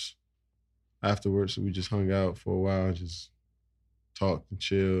house afterwards. So we just hung out for a while, just talked and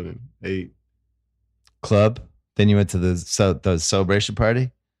chilled and ate. Club? Then you went to the celebration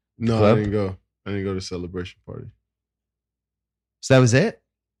party? No, Club? I didn't go. I didn't go to the celebration party. So that was it?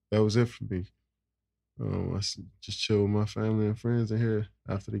 That was it for me. I just chilled with my family and friends in here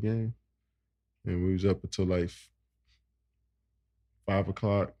after the game. And we was up until like 5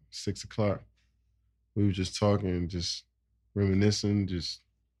 o'clock, 6 o'clock. We were just talking, just reminiscing, just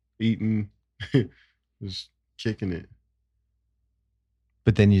eating, just kicking it.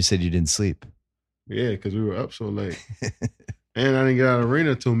 But then you said you didn't sleep. Yeah, because we were up so late. And I didn't get out of the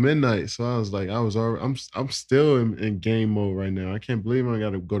arena till midnight. So I was like, I'm still in game mode right now. I can't believe I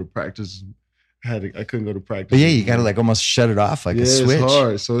got to go to practice. I couldn't go to practice. But yeah, you got to like almost shut it off like a switch. It's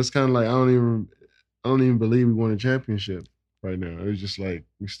hard. So it's kind of like I don't even believe we won a championship right now. It's just like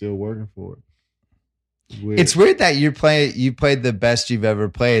we're still working for it. It's weird that you played the best you've ever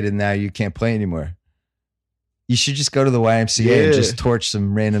played and now you can't play anymore. You should just go to the YMCA and just torch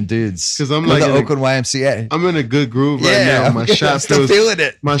some random dudes. Because I'm Go to like the Oakland YMCA. I'm in a good groove right now. My shot still feeling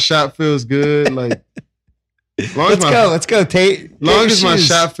it. My shot feels good. Like, let's go, Tate. Long as my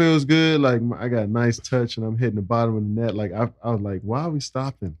shot feels good, like I got a nice touch and I'm hitting the bottom of the net. Like I was like, why are we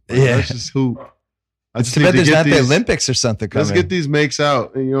stopping? Like, let's just hoop. It's too bad there's not the Olympics or something coming. Let's get these makes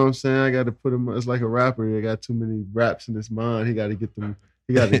out. And you know what I'm saying? I got to put them. It's like a rapper. He got too many raps in his mind. He got to get them.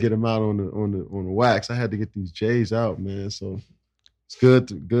 He got to get them out on the wax. I had to get these J's out, man. So it's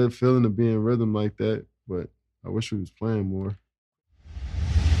good feeling to be in rhythm like that. But I wish we was playing more.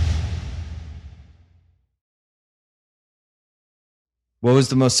 What was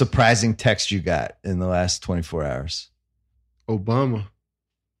the most surprising text you got in the last 24 hours? Obama.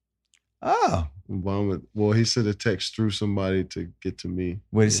 Oh. Obama. Well, he sent a text through somebody to get to me.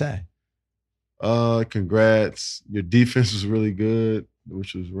 What did he say? Congrats. Your defense was really good,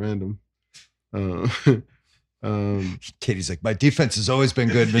 which was random. Katie's like, my defense has always been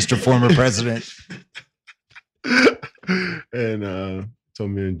good, Mr. Former President. And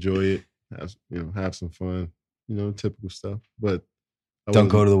told me to enjoy it, have some fun, typical stuff. But don't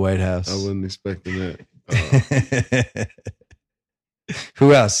go to the White House. I wasn't expecting that.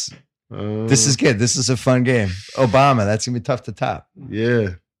 Who else? This is good. This is a fun game. Obama, that's gonna be tough to top.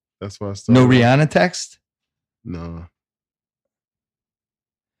 Yeah, that's why I started. No Rihanna text? No.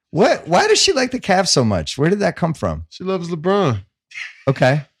 What? Why does she like the Cavs so much? Where did that come from? She loves LeBron.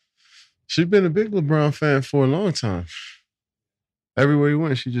 Okay. She's been a big LeBron fan for a long time. Everywhere he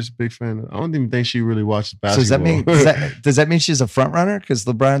went, she's just a big fan. I don't even think she really watches basketball. So does that mean she's a front runner? Because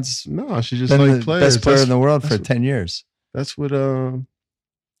LeBron's she just been like the players. Best player in the world for 10 years. That's what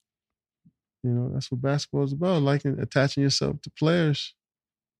that's what basketball is about, attaching yourself to players.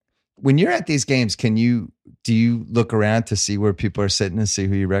 When you're at these games, do you look around to see where people are sitting and see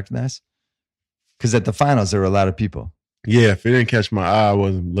who you recognize? Because at the finals, there were a lot of people. Yeah, if it didn't catch my eye, I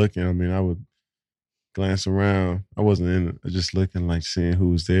wasn't looking. I mean, I would glance around. I wasn't in it, just looking, like seeing who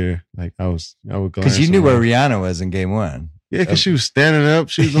was there. Like I would glance. Because you knew where Rihanna was in game one. Yeah, because she was standing up.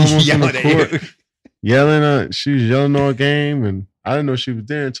 She was almost on the court, yelling. She was yelling all game, and I didn't know she was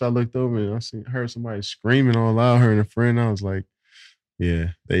there until I looked over and I heard somebody screaming all loud. Her and a friend. I was like, yeah,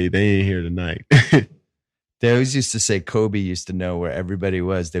 they ain't here tonight. They always used to say Kobe used to know where everybody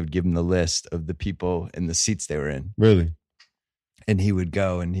was. They would give him the list of the people and the seats they were in. Really? And he would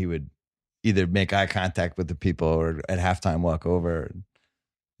go and he would either make eye contact with the people or at halftime walk over.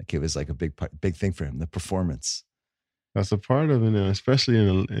 Like it was like a big thing for him, the performance. That's a part of it, especially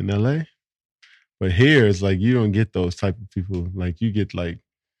in LA. But here, it's like you don't get those type of people. Like you get you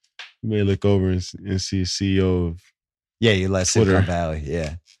may look over and see a CEO of you let Silicon Valley,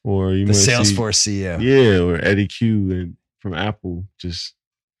 yeah. Or you the Salesforce CEO. Yeah, or Eddie Q from Apple, just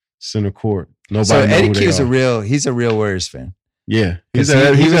center court. Nobody so knows Eddie Q's he's a real Warriors fan. Yeah. He was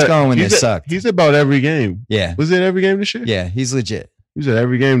going when they sucked. He's about every game. Yeah. Was it every game this year? Yeah, he's legit. He was at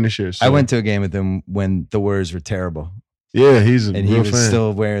every game this year. So. I went to a game with him when the Warriors were terrible. Yeah, he's a and real he was fan.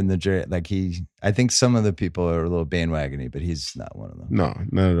 Still wearing the jersey. Like I think some of the people are a little bandwagony, but he's not one of them. No,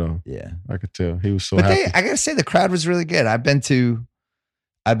 not at all. Yeah, I could tell he was so happy. I gotta say the crowd was really good. I've been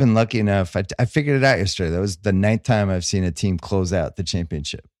lucky enough. I figured it out yesterday. That was the 9th time I've seen a team close out the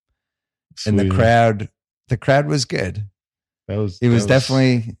championship, and the crowd was good. It was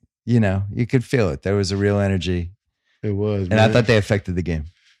definitely you could feel it. There was a real energy. It was, and I thought they affected the game.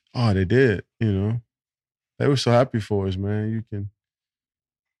 Oh, they did. They were so happy for us, man.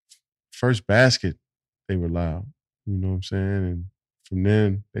 First basket, they were loud. You know what I'm saying? And from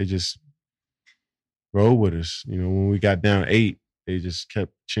then, they just rolled with us. When we got down 8, they just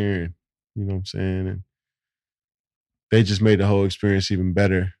kept cheering. You know what I'm saying? And they just made the whole experience even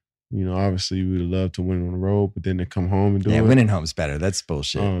better. Obviously, we would love to win on the road, but then to come home and do it. Yeah, winning home's better. That's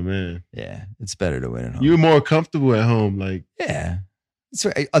bullshit. Oh, man. Yeah, it's better to win at home. You're more comfortable at home. Yeah.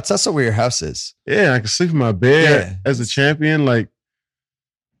 It's also where your house is. Yeah, I can sleep in my bed as a champion. Like,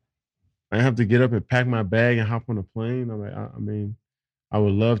 I have to get up and pack my bag and hop on a plane. I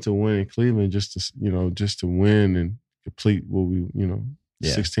would love to win in Cleveland just to win and complete what we,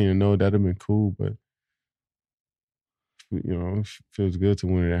 16-0. That'd have been cool, but it feels good to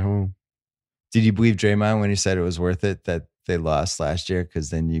win it at home. Did you believe Draymond when he said it was worth it that they lost last year because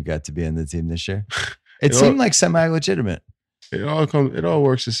then you got to be on the team this year? It seemed like semi-legitimate. It all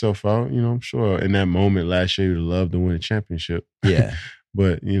works itself out. I'm sure in that moment last year, you'd love to win a championship. Yeah.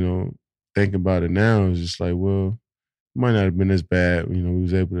 But, think about it now, it's just like, well, it might not have been as bad. We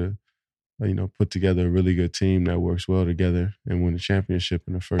was able to, put together a really good team that works well together and win a championship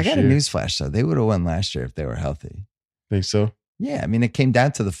in the first year. I got a newsflash, though. They would have won last year if they were healthy. Think so? Yeah, I mean, it came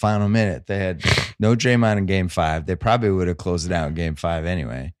down to the final minute. They had no Draymond in Game 5. They probably would have closed it out in Game 5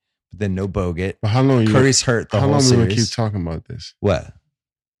 anyway. But then no Bogut. But how long Curry's hurt the whole series. How long we gonna keep talking about this? What?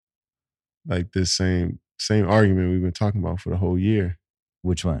 Like this same argument we've been talking about for the whole year.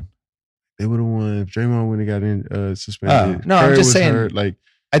 Which one? They would have won if Draymond wouldn't have got suspended. No, Curry I'm just saying. Hurt, like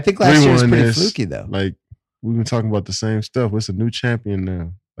I think last year was pretty fluky though. Like we've been talking about the same stuff. It's a new champion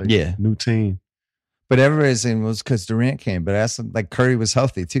now. Like, yeah, new team. But everybody's saying it was because Durant came. But that's like Curry was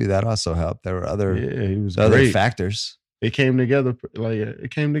healthy too. That also helped. There were he was other factors. It came together.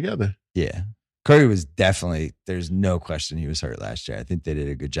 Yeah. Curry was definitely, there's no question he was hurt last year. I think they did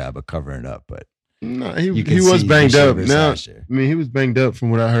a good job of covering it up, but no, he was banged up. Now, I mean, he was banged up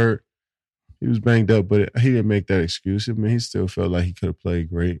from what I heard. He was banged up, but he didn't make that excuse. I mean, he still felt like he could have played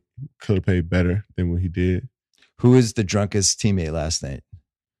great, could have played better than what he did. Who was the drunkest teammate last night?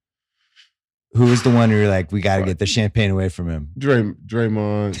 Who was the one who you're like, we got to get the champagne away from him?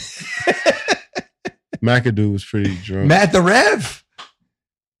 Draymond. McAdoo was pretty drunk. Matt the Rev.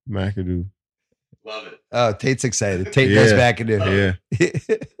 McAdoo. Love it. Oh, Tate's excited. Tate knows McAdoo.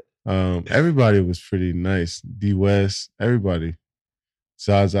 Yeah. Everybody was pretty nice. D West, everybody.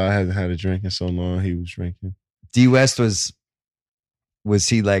 Zaza hasn't had a drink in so long. He was drinking. D West was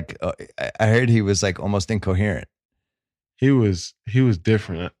he like? I heard he was like almost incoherent. He was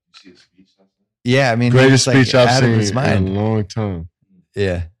different. You see his speech last night? Yeah, I mean, greatest speech like I've seen in a long time.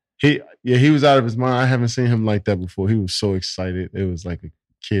 Yeah, he was out of his mind. I haven't seen him like that before. He was so excited. It was like a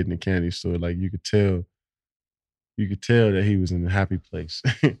kid in a candy store. Like you could tell that he was in a happy place.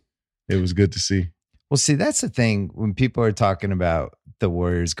 It was good to see. Well, see, that's the thing when people are talking about the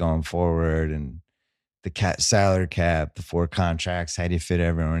Warriors going forward and the salary cap, the 4 contracts, how do you fit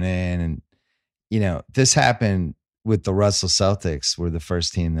everyone in? And, you know, this happened with the Russell Celtics, were the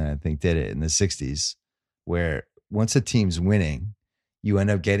first team that I think did it in the 60s, where once a team's winning, you end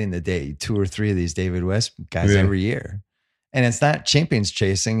up getting 2 or 3 of these David West guys every year. And it's not champions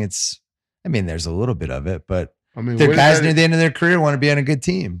chasing. There's a little bit of it, but I mean, they're guys near the end of their career want to be on a good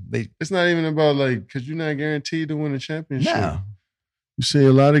team. It's not even about because you're not guaranteed to win a championship. No. You see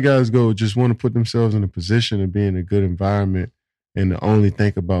a lot of guys just want to put themselves in a position of being in a good environment and to only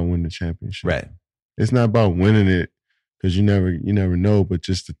think about winning the championship. Right. It's not about winning it because you never know, but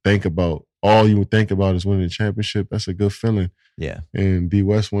just to think about all you would think about is winning the championship. That's a good feeling. Yeah. And D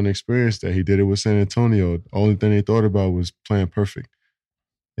West won experience that. He did it with San Antonio. The only thing they thought about was playing perfect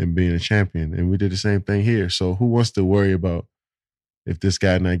and being a champion. And we did the same thing here. So who wants to worry about if this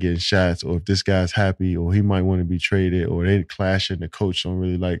guy not getting shots or if this guy's happy or he might want to be traded or they clashing, the coach don't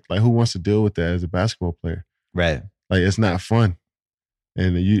really like who wants to deal with that as a basketball player? Right. Like it's not fun.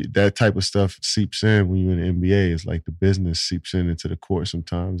 And that type of stuff seeps in when you're in the NBA. It's like the business seeps into the court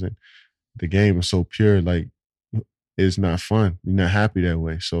sometimes. And the game is so pure, like it's not fun. You're not happy that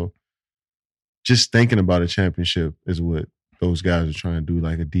way. So just thinking about a championship is what those guys are trying to do,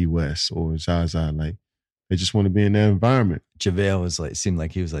 like a D West or Zaza. Like they just want to be in that environment. JaVale seemed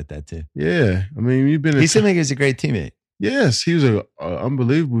like he was like that too. Yeah. I mean, he seemed like he was a great teammate. Yes, he was an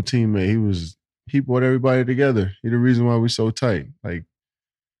unbelievable teammate. He brought everybody together. He's the reason why we're so tight. Like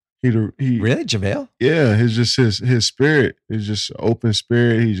he really, JaVale? Yeah, his spirit is just open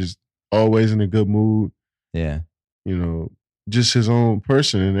spirit. He's just always in a good mood. Yeah. You know, just his own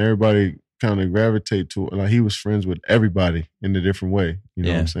person, and everybody kind of gravitate to it. Like he was friends with everybody in a different way. You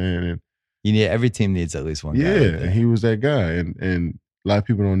know what I'm saying? And every team needs at least one guy. Yeah, like and he was that guy. And a lot of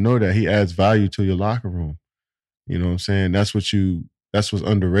people don't know that he adds value to your locker room. You know what I'm saying? That's what's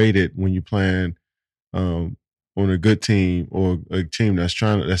underrated when you're playing on a good team or a team that's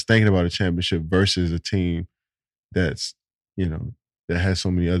thinking about a championship versus a team that's, that has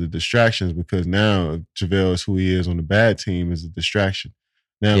so many other distractions, because now JaVale is who he is on the bad team is a distraction.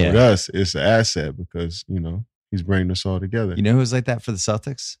 Now with us, it's an asset because, he's bringing us all together. You know who's like that for the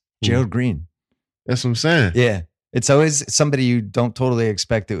Celtics? Gerald Green. That's what I'm saying. Yeah. It's always somebody you don't totally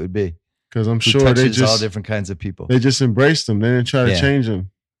expect it would be. Because I'm sure they just all different kinds of people. They just embraced him. They didn't try to change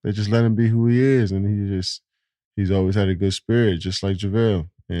him. They just let him be who he is. And he's always had a good spirit, just like JaVale.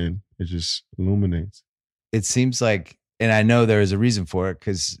 And it just illuminates. It seems like, and I know there is a reason for it,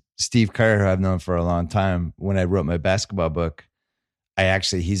 because Steve Kerr, who I've known for a long time, when I wrote my basketball book,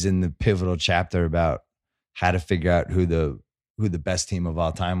 he's in the pivotal chapter about how to figure out who the best team of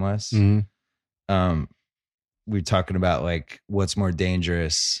all time was. Mm-hmm. We're talking about like what's more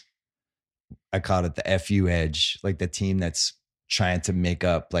dangerous. I called it the FU edge, like the team that's trying to make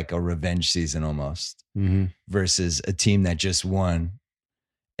up like a revenge season almost, versus a team that just won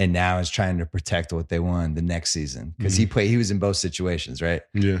and now is trying to protect what they won the next season. Because he was in both situations, right?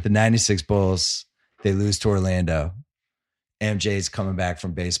 Yeah. The 96 Bulls, they lose to Orlando. MJ's coming back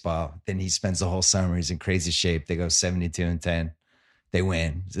from baseball. Then he spends the whole summer. He's in crazy shape. They go 72-10. They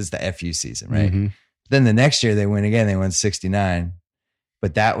win. This is the FU season, right? Mhm. Then the next year they win again. They won 69.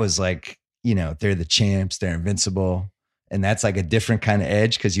 But that was like, they're the champs. They're invincible. And that's like a different kind of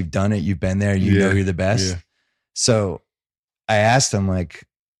edge because you've done it. You've been there. You know you're the best. Yeah. So I asked him, like,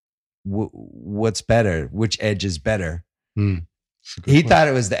 what's better? Which edge is better? He thought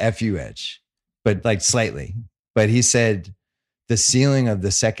it was the FU edge, but like slightly. But he said the ceiling of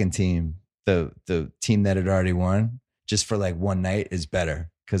the second team, the team that had already won, just for like one night is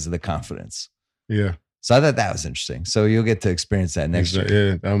better because of the confidence. Yeah. So I thought that was interesting. So you'll get to experience that next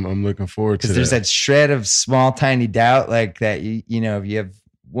year. Yeah, I'm looking forward to that. Because there's that shred of small, tiny doubt, like that, if you have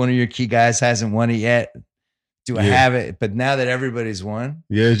one of your key guys hasn't won it yet, do I have it? But now that everybody's won.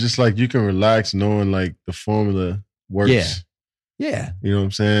 Yeah, it's just like you can relax knowing like the formula works. Yeah. You know what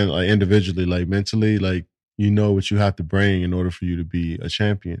I'm saying? Like individually, like mentally, like you know what you have to bring in order for you to be a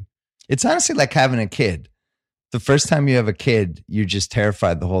champion. It's honestly like having a kid. The first time you have a kid, you're just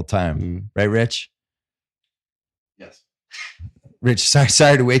terrified the whole time. Right, Rich? Yes. Rich,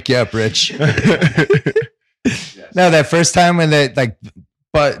 sorry to wake you up, Rich. Yes. No, that first time when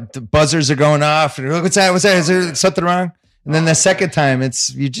but the buzzers are going off and what's that? Is there something wrong? And then the second time,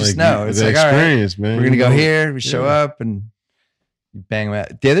 you just know. It's like, all right, man. We're going to go here. We show up and you bang them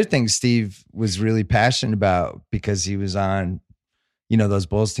out. The other thing Steve was really passionate about because he was on, those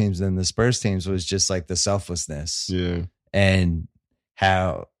Bulls teams and the Spurs teams was just like the selflessness. Yeah. And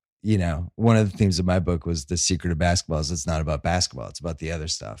how, one of the themes of my book was the secret of basketball is it's not about basketball. It's about the other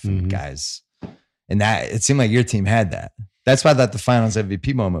stuff and guys. And that it seemed like your team had that. That's why I thought the finals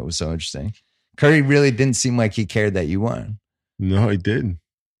MVP moment was so interesting. Curry really didn't seem like he cared that you won. No, he didn't.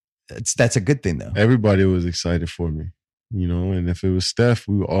 That's a good thing though. Everybody was excited for me, and if it was Steph,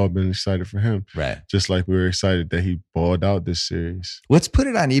 we would all been excited for him. Right. Just like we were excited that he balled out this series. Let's put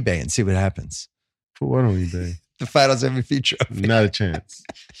it on eBay and see what happens. Put what on eBay? The finals MVP trophy. Not a chance.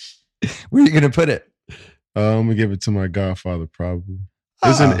 Where are you going to put it? I'm gonna give it to my godfather probably.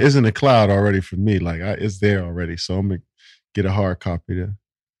 It's in the cloud already for me. Like it's there already. So I'm gonna get a hard copy to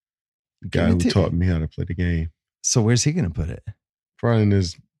the guy who taught me how to play the game. So where's he gonna put it? Probably in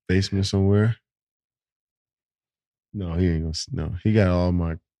his basement somewhere. No, he ain't gonna. No, he got all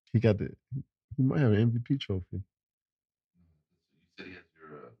my. He might have an MVP trophy. You said he has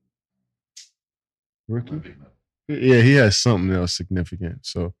your Rookie. Olympic medal. Yeah, he has something else significant.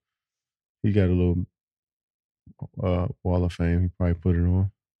 So he got a little Wall of Fame. He probably put it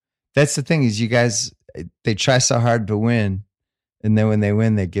on. That's the thing is you guys, they try so hard to win. And then when they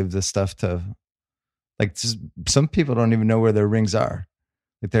win, they give the stuff to like some people don't even know where their rings are.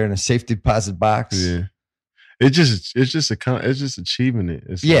 Like they're in a safety deposit box. Yeah. It's just achieving it.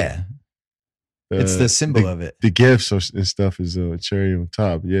 It's it's the symbol of it. The gifts and stuff is a cherry on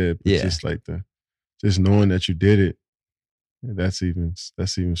top. Yeah. But just like just knowing that you did it. That's even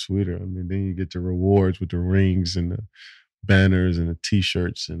sweeter. I mean, then you get the rewards with the rings and the banners and the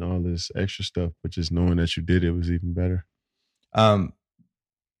T-shirts and all this extra stuff. But just knowing that you did it was even better.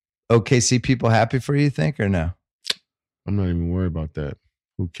 OKC people happy for you think or no? I'm not even worried about that.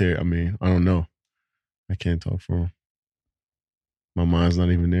 Who cares? I mean, I don't know. I can't talk for them. My mind's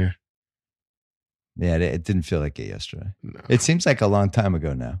not even there. Yeah, it didn't feel like it yesterday. No. It seems like a long time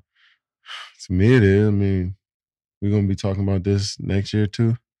ago now. To me, it is. I mean, we're going to be talking about this next year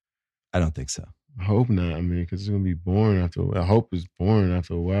too? I don't think so. I hope not. I mean, because it's going to be boring after a while. I hope it's boring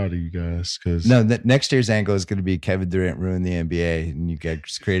after a while to you guys. No, next year's angle is going to be Kevin Durant ruined the NBA and you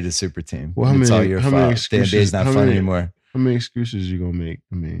guys created a super team. Well, it's all your fault. The NBA is not fun anymore. How many excuses you going to make?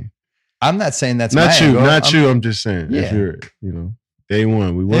 I mean, I'm not saying that's not my you. angle. Not you. I'm just saying. Yeah. If you're, day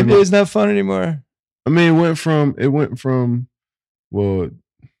one, we won. NBA is not fun anymore. I mean, it went from, well, it's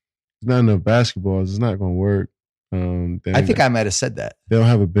not enough basketballs. It's not going to work. I think I might have said that. They don't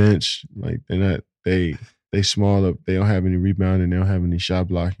have a bench. Like they small up. They don't have any rebounding. They don't have any shot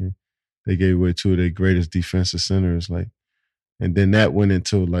blocking. They gave away two of their greatest defensive centers. And then that went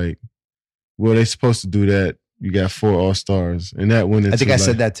into well, they're supposed to do that. You got 4 All-Stars, and that went into. I think I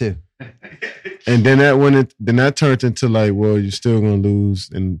said that too. And then that turned into well, you're still gonna lose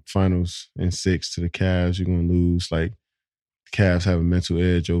in finals in 6 to the Cavs. You're gonna lose. The Cavs have a mental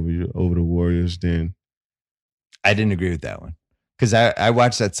edge over the Warriors. Then I didn't agree with that one because I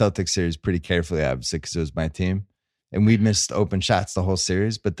watched that Celtics series pretty carefully, obviously, because it was my team, and we missed open shots the whole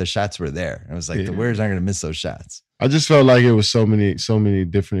series, but the shots were there. And it was like the Warriors aren't going to miss those shots. I just felt like it was so many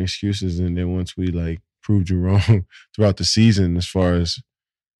different excuses, and then once we proved you wrong throughout the season, as far as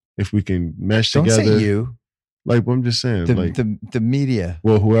if we can mesh together. Don't say you. I'm just saying, the media.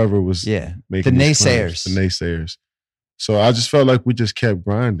 Well, whoever was making the naysayers. the naysayers. So I just felt like we just kept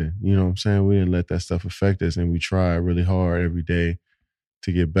grinding. You know what I'm saying? We didn't let that stuff affect us, and we tried really hard every day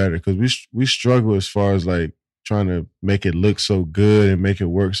to get better because we struggle as far as like trying to make it look so good and make it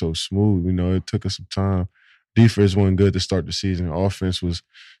work so smooth. You know, it took us some time. Defense wasn't good to start the season. Offense was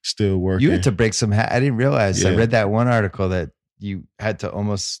still working. You had to break some. I didn't realize. I Yeah. read that one article that you had to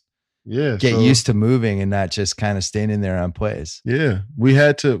almost get used to moving and not just kind of standing there on plays. Yeah, we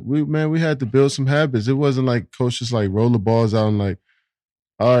had to build some habits. It wasn't like coaches like roll the balls out and like,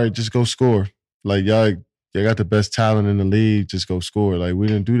 all right, just go score. Like y'all got the best talent in the league, just go score. Like we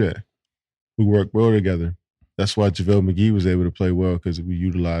didn't do that. We worked well together. That's why JaVale McGee was able to play well because we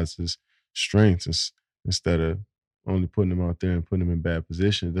utilized his strengths instead of only putting him out there and putting him in bad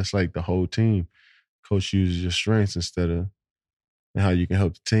positions. That's like the whole team. Coach uses your strengths instead of how you can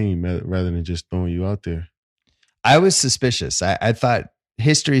help the team rather than just throwing you out there. I was suspicious. I thought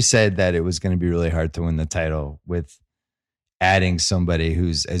history said that it was going to be really hard to win the title with adding somebody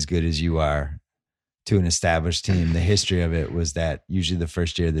who's as good as you are to an established team. The history of it was that usually the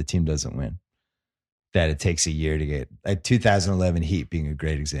first year the team doesn't win, that it takes a year to get, like 2011 Heat being a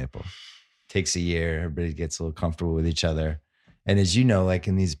great example. Takes a year. Everybody gets a little comfortable with each other. And as you know, like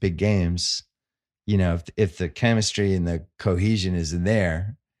in these big games, you know, if the chemistry and the cohesion isn't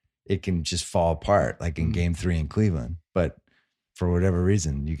there, it can just fall apart, like in Game 3 in Cleveland. But for whatever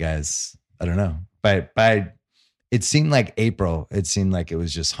reason, you guys, I don't know. By it seemed like April, it seemed like it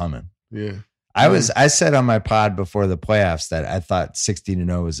was just humming. Yeah. I said on my pod before the playoffs that I thought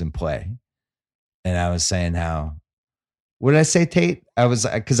 16-0 was in play. And I was saying how, what did I say, Tate? I was,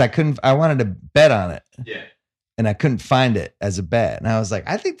 because I wanted to bet on it. Yeah. And I couldn't find it as a bet. And I was like,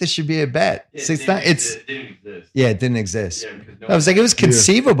 I think this should be a bet. It didn't exist. Yeah, it didn't exist. Yeah, I was like, it was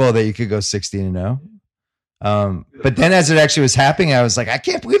conceivable that you could go 16-0. But then as it actually was happening, I was like, I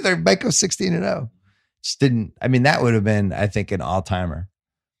can't believe they might go 16-0. Just didn't. I mean, that would have been, I think, an all-timer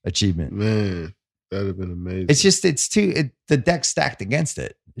achievement. Man, that'd have been amazing. It's just, the deck's stacked against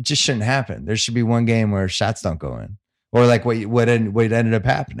it. It just shouldn't happen. There should be one game where shots don't go in. Or like what ended up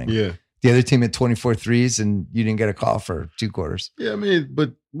happening. Yeah. The other team had 24 threes and you didn't get a call for 2 quarters. Yeah, I mean,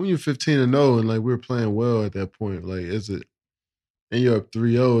 but when you're 15-0 and like we were playing well at that point, like and you're up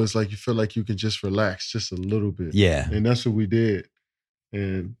 3-0, it's like you feel like you can just relax just a little bit. Yeah. And that's what we did.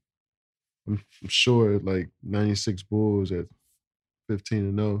 And I'm sure like 96 Bulls at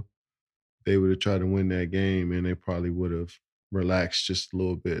 15-0, they would have tried to win that game and they probably would have relaxed just a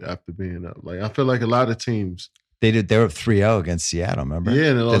little bit after being up. Like I feel like a lot of teams, they were up 3-0 against Seattle, remember? yeah,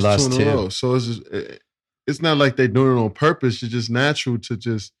 and they lost 2 in a 2. row. So it's not like they're doing it on purpose. It's just natural to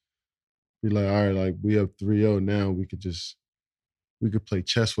just be like, all right, like we up 3-0 now. We could play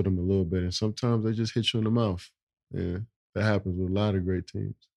chess with them a little bit. And sometimes they just hit you in the mouth. Yeah, that happens with a lot of great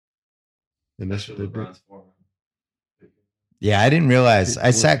teams. And that's what they do. Yeah, I didn't realize. I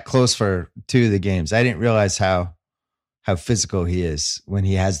sat close for 2 of the games. I didn't realize how physical he is when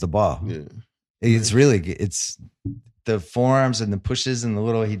he has the ball. Yeah. It's the forearms and the pushes and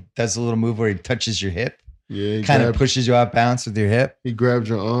he does a little move where he touches your hip. Yeah. He kind of pushes you out bounce with your hip. He grabs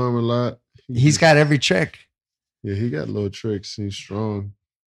your arm a lot. He's got every trick. Yeah, he got little tricks. He's strong.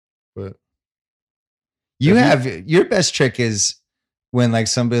 But your best trick is when like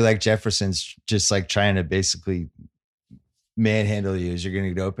somebody like Jefferson's just like trying to basically manhandle you as you're going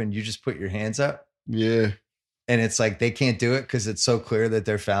to get open. You just put your hands up. Yeah. And it's like they can't do it because it's so clear that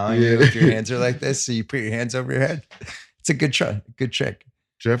they're fouling you if your hands are like this. So you put your hands over your head. It's a good trick.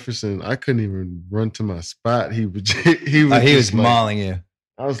 Jefferson, I couldn't even run to my spot. He was mauling you.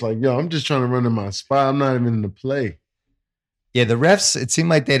 I was like, yo, I'm just trying to run to my spot. I'm not even in the play. Yeah, the refs, it seemed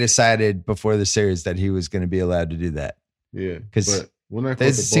like they decided before the series that he was going to be allowed to do that. Yeah. Because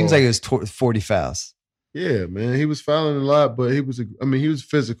it seems like it was 40 fouls. Yeah, man. He was fouling a lot, but he was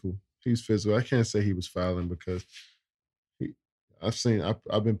physical. He's physical. I can't say he was fouling because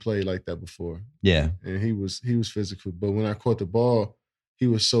I've been played like that before. Yeah. And he was physical. But when I caught the ball, he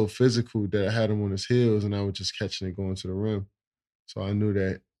was so physical that I had him on his heels and I was just catching it going to the rim. So I knew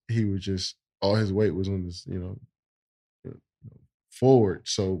that he was just, all his weight was on his, forward.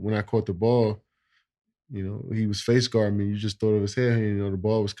 So when I caught the ball, he was face guarding me. You just thought of his head, the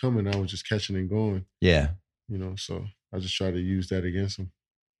ball was coming. I was just catching and going. Yeah. So I just tried to use that against him.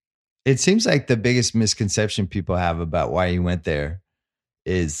 It seems like the biggest misconception people have about why he went there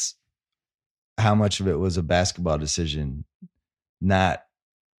is how much of it was a basketball decision, not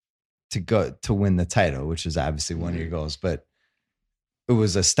to go to win the title, which is obviously one of your goals, but it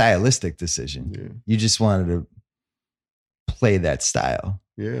was a stylistic decision. Yeah. You just wanted to play that style.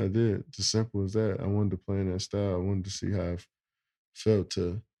 Yeah, I did. It's as simple as that. I wanted to play in that style. I wanted to see how it felt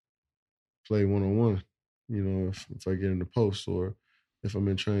to play one-on-one, You know, if I get in the post or if I'm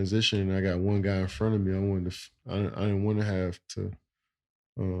in transition and I got one guy in front of me, I didn't want to have to.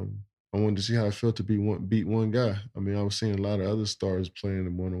 I wanted to see how it felt to beat one guy. I mean, I was seeing a lot of other stars playing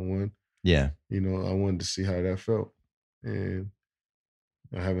in 1-on-1. Yeah. You know, I wanted to see how that felt, and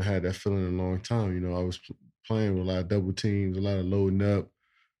I haven't had that feeling in a long time. You know, I was playing with a lot of double teams, a lot of loading up.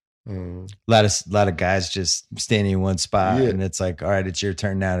 A lot of guys just standing in one spot, and it's like, all right, it's your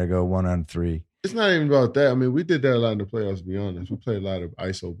turn now to go 1-on-3. It's not even about that. I mean, we did that a lot in the playoffs, to be honest. We played a lot of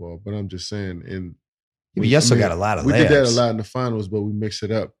ISO ball, but I'm just saying. We also got a lot of layups. We did that a lot in the finals, but we mixed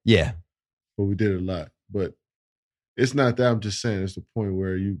it up. Yeah. But we did it a lot. But it's not that. I'm just saying it's the point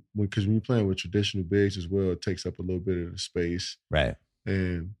where because when you're playing with traditional bigs as well, it takes up a little bit of the space. Right.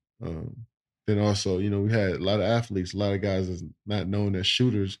 And then also, you know, we had a lot of athletes, a lot of guys that's not known as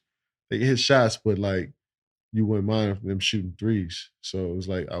shooters. They hit shots, but like you wouldn't mind them shooting threes. So it was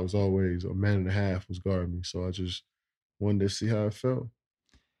like I was always a man and a half was guarding me. So I just wanted to see how it felt.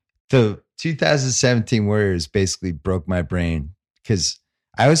 The 2017 Warriors basically broke my brain because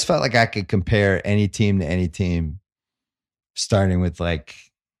I always felt like I could compare any team to any team starting with like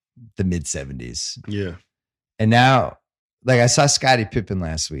the mid 70s. Yeah. And now, like I saw Scottie Pippen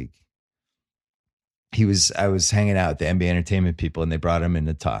last week. I was hanging out with the NBA entertainment people and they brought him in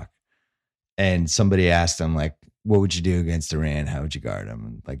to talk. And somebody asked him like, what would you do against Durant? How would you guard him?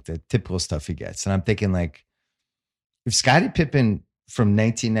 And like the typical stuff he gets. And I'm thinking like, if Scottie Pippen from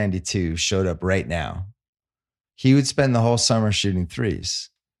 1992 showed up right now, he would spend the whole summer shooting threes.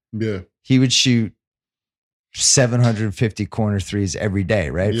 Yeah. He would shoot 750 corner threes every day,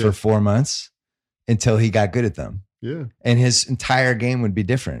 right? Yeah. For 4 months until he got good at them. Yeah. And his entire game would be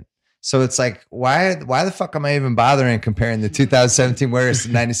different. So it's like, why the fuck am I even bothering comparing the 2017 Warriors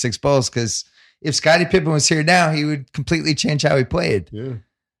to 96 Bulls? Because if Scottie Pippen was here now, he would completely change how he played. Yeah.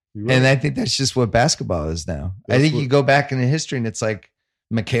 Right. And I think that's just what basketball is now. I think you go back into history and it's like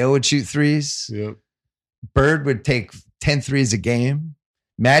McHale would shoot threes. Yep. Bird would take 10 threes a game.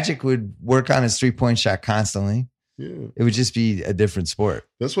 Magic would work on his 3-point shot constantly. Yeah. It would just be a different sport.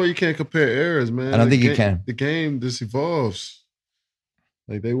 That's why you can't compare eras, man. I don't think you can. The game just evolves.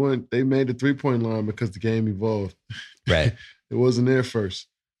 Like they made the 3-point line because the game evolved. Right. It wasn't there first.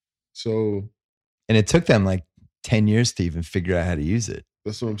 So. And it took them like 10 years to even figure out how to use it.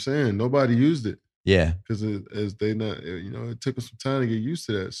 That's what I'm saying. Nobody used it. Yeah. Because it took us some time to get used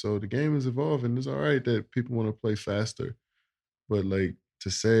to that. So the game is evolving. It's all right that people want to play faster. But like to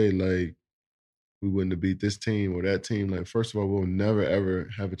say like we wouldn't have beat this team or that team, like first of all, we'll never ever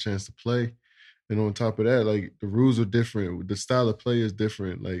have a chance to play. And on top of that, like the rules are different. The style of play is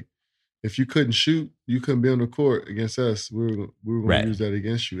different. Like if you couldn't shoot, you couldn't be on the court against us. We were going to use that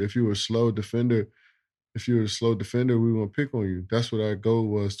against you. If you were a slow defender, we were going to pick on you. That's what our goal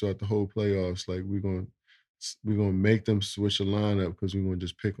was throughout the whole playoffs. Like we're going to make them switch a lineup because we're going to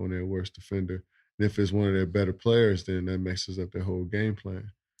just pick on their worst defender. And if it's one of their better players, then that messes up their whole game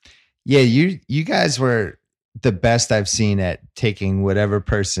plan. Yeah, you guys were the best I've seen at taking whatever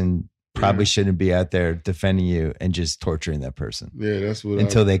person probably shouldn't be out there defending you and just torturing that person. Yeah, that's what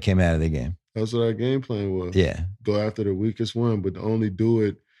until they came out of the game. That's what our game plan was. Yeah. Go after the weakest one, but only do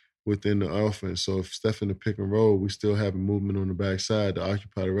it within the offense. So if Steph in the pick and roll, we still have a movement on the backside to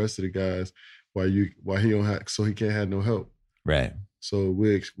occupy the rest of the guys while he don't have, so he can't have no help. Right. So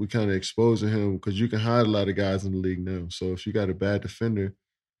we kind of exposing him because you can hide a lot of guys in the league now. So if you got a bad defender,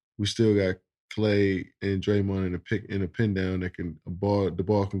 we still got Clay and Draymond in a pin down that the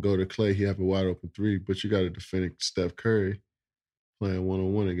ball can go to Clay. He have a wide open three, but you got to defend Steph Curry playing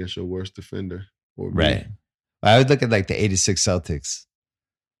 1-on-1 against your worst defender. Right. I would look at like the 86 Celtics.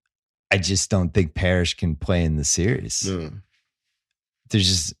 I just don't think Parrish can play in the series. No. There's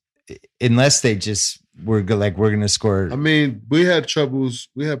just, unless they just we're going to score. I mean, we had troubles.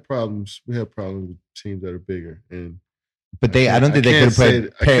 We had problems. We had problems with teams that are bigger. But I don't think they could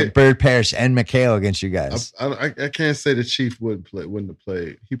have played Bird, Parrish, and McHale against you guys. I can't say the Chief wouldn't have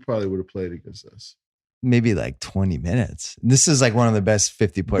played. He probably would have played against us. Maybe like 20 minutes. This is like one of the best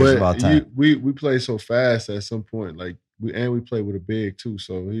 50 players of all time. We play so fast at some point. Like we played with a big too,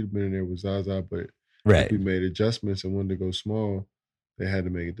 so he'd been in there with Zaza. But if we made adjustments and wanted to go small, they had to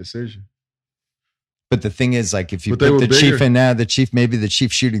make a decision. But the thing is, like, if you put the Chief in now, the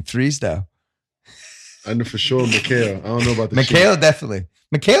Chief shooting threes though. I know for sure McHale. I don't know about the McHale, definitely.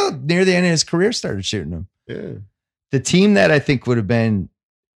 McHale, near the end of his career, started shooting them. Yeah. The team that I think would have been,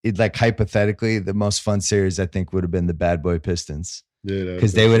 like, hypothetically, the most fun series, I think, would have been the Bad Boy Pistons. Yeah.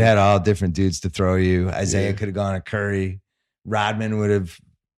 Because they would have had all different dudes to throw you. Isaiah could have gone to Curry. Rodman would have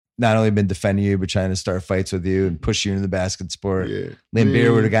not only been defending you, but trying to start fights with you and push you into the basket sport. Yeah.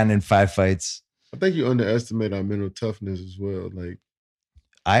 Lambeer would have gotten in 5 fights. I think you underestimate our mental toughness as well. Like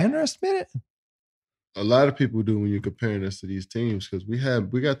I underestimate it. a lot of people do when you're comparing us to these teams because we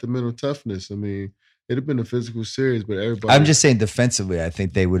got the mental toughness. I mean, it'd have been a physical series, but everybody. I'm just saying defensively, I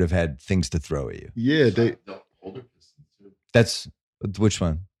think they would have had things to throw at you. Yeah, The older Pistons too. That's which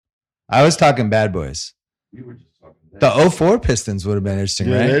one? I was talking bad boys. We were just talking that. The 04 Pistons would have been interesting,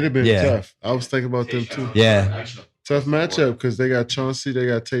 yeah, right? they'd have been tough. I was thinking about them too. Yeah. Tough matchup because they got Chauncey, they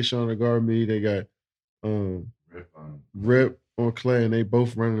got Tayshaun to guard me, they got Rip on Clay, and they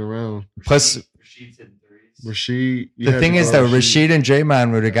both running around. Plus, Rasheed's hitting threes. Rasheed. the thing is that Rasheed and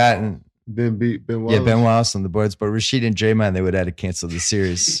Draymond would have gotten Ben Wallace. Ben Wallace on the boards, but Rasheed and Draymond, they would have had to cancel the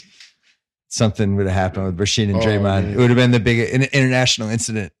series. Something would have happened with Rasheed and Draymond. Man. It would have been the big international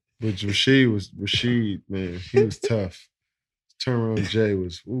incident. But Rasheed, man, he was tough. Turnaround Jay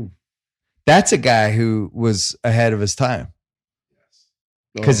was, ooh. That's a guy who was ahead of his time. Yes.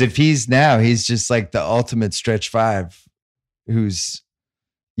 Because if he's just like the ultimate stretch five, who's,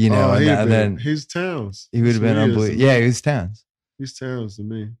 and then he's Towns. he would have been unbelievable. Yeah, he was Towns. He's Towns to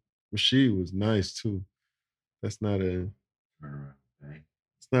me. Rasheed was nice too. That's not a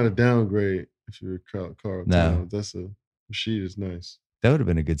it's not a downgrade if you're Carl No. Towns. Rasheed is nice. That would have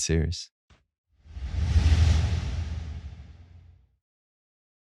been a good series.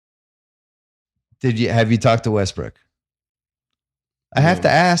 Have you talked to Westbrook? I have No. to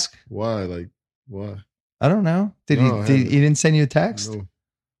ask. Why? Like, why? I don't know. He didn't send you a text? No.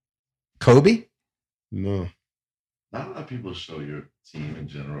 Kobe? No. Not a lot of people show your team in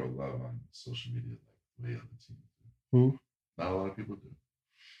general love on social media like the way other teams do. Who? Not a lot of people do.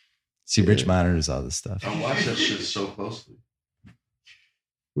 See, Rich monitors all this stuff. I watch that shit so closely.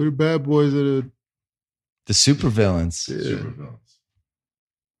 We're the bad boys of The supervillains. Yeah. Super villains.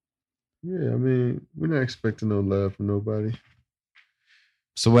 I mean, we're not expecting no love from nobody.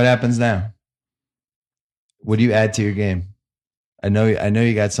 So what happens now? What do you add to your game? I know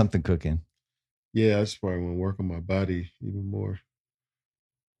you got something cooking. Yeah, I just probably want to work on my body even more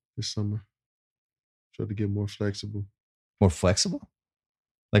this summer. Try to get more flexible. More flexible?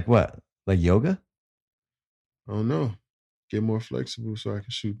 Like what? Like yoga? I don't know. Get more flexible so I can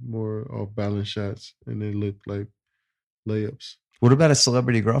shoot more off balance shots and they look like layups. What about a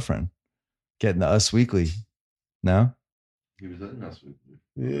celebrity girlfriend? Getting the Us Weekly? No? He was in us with you.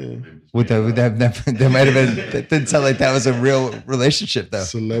 Yeah. That might have been, that didn't sound like that was a real relationship though.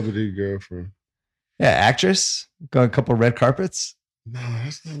 Celebrity girlfriend. Yeah, actress? Go a couple red carpets? No,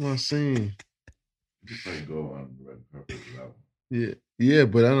 that's not my scene. You probably go on the red carpet with that one. Yeah. Yeah,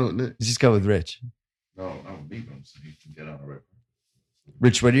 but I don't. You just go with Rich. No, I don't meet them, so you can get on the red carpet.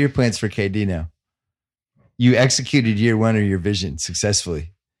 Rich, what are your plans for KD now? You executed year one of your vision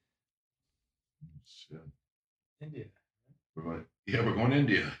successfully. Shit. India. We're going to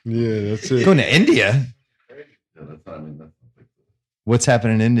India. Yeah, that's it. Going to India? Yeah, that's not like What's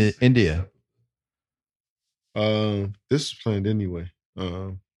happening in India? This is planned anyway.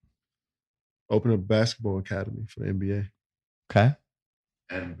 Open a basketball academy for the NBA. Okay.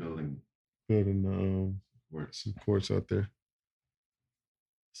 And building some courts out there.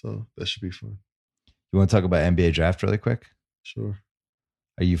 So that should be fun. You want to talk about NBA draft really quick? Sure.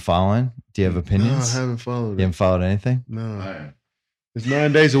 Are you following? Do you have opinions? No, I haven't followed You haven't followed anything? No. It's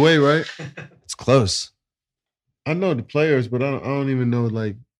 9 days away, right? It's close. I know the players, but I don't even know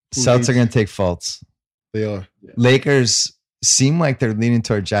like Celtics are going to take Fultz. They are. Yeah. Lakers seem like they're leaning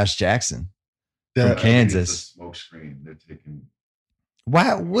toward Josh Jackson from Kansas. Smoke screen. They're taking.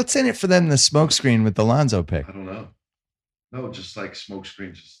 Wow, what's in it for them? The smoke screen with the Lonzo pick. I don't know. No, just like smoke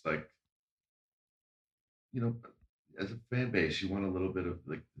screen, just like as a fan base, you want a little bit of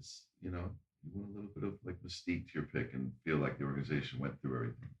like this. You want a little bit of like mystique to your pick and feel like the organization went through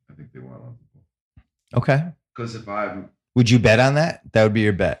everything. I think they want on the ball. Okay. Because if I'm, would you bet on that? That would be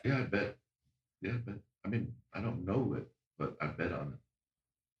your bet. yeah, I bet. Yeah, I bet. I mean, I don't know it, but I bet on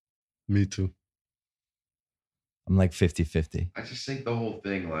it. Me too. I'm like 50-50. I just think the whole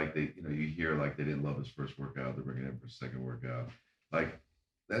thing, like they, you hear like they didn't love his first workout, they're bringing him for a second workout. Like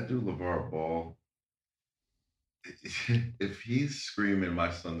that dude LeVar Ball, if he's screaming,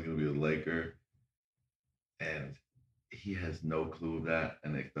 my son's gonna be a Laker, and he has no clue of that,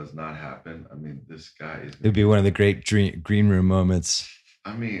 and it does not happen. I mean, this guy is. It would be one of the great green room moments.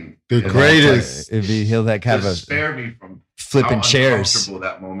 I mean, the greatest. He'll like have a spare me from flipping how chairs. uncomfortable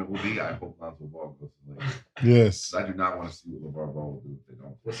that moment will be. I hope Lonzo Ball goes to the Lakers. Yes. I do not want to see what LeVar Ball will do if they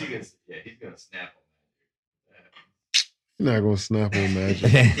don't. What's he gonna? Yeah, he's gonna snap on He's not gonna snap on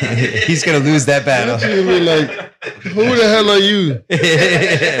Magic. He's gonna lose that battle. Magic's gonna be like, who the hell are you?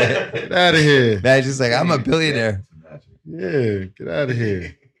 Get out of here. Magic's like, I'm a billionaire. Yeah, get out of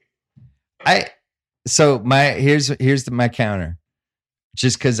here. So here's my counter.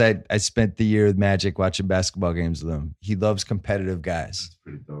 Just because I spent the year with Magic watching basketball games with him. He loves competitive guys. That's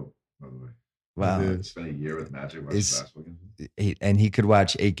pretty dope, by the way. Wow. Yeah. Spent a year with Magic watching basketball games. And he could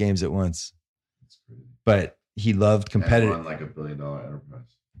watch 8 games at once. That's crazy. But he loved competitive. And run like $1 billion enterprise.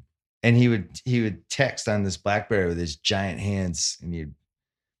 And he would text on this BlackBerry with his giant hands, and he'd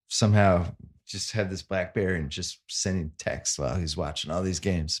somehow just have this BlackBerry and just sending texts while he's watching all these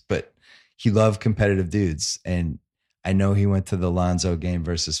games. But he loved competitive dudes, and I know he went to the Lonzo game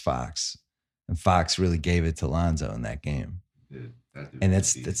versus Fox, and Fox really gave it to Lonzo in that game. And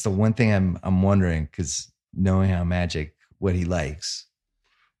that's the one thing I'm wondering, because knowing how Magic, what he likes.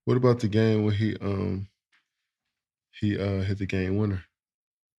 What about the game where he hit the game winner?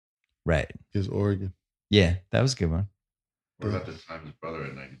 Right. Against Oregon. Yeah, that was a good one. What about the time his brother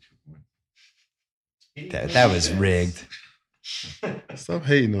had 92 points? That was rigged. Stop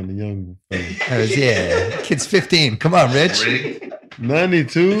hating on the young fella. That was, kid's 15. Come on, Rich. Rigged?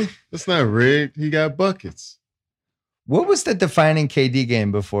 92? That's not rigged. He got buckets. What was the defining KD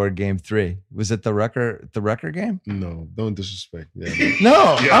game before game 3? Was it the Rucker game? No, don't disrespect. Yeah,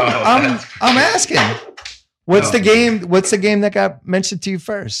 No, Yo, I'm asking. What's the game that got mentioned to you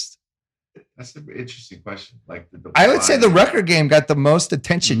first? That's an interesting question. Like I would say the Rucker game got the most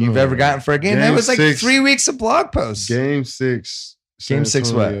attention you've ever gotten for a game. That was like 3 weeks of blog posts. Game 6. Game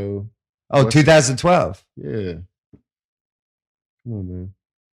 6 what? Antonio. Oh, 2012. Yeah. Come on, man.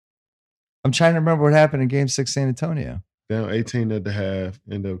 I'm trying to remember what happened in Game 6 San Antonio. Down 18 at the half,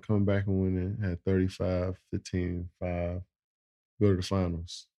 end up coming back and winning, had 35, 15, 5. Go to the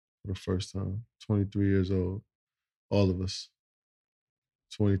finals for the first time. 23 years old. All of us.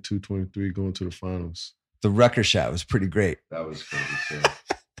 22, 23 going to the finals. The Rucker shot was pretty great. That was crazy too.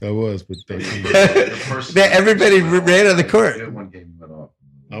 That was, but everybody ran on the court. One game went off.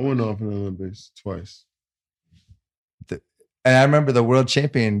 I went off in the Olympics twice. And I remember the world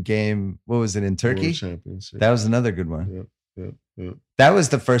champion game. What was it in Turkey? World championship. That was another good one. Yep. That was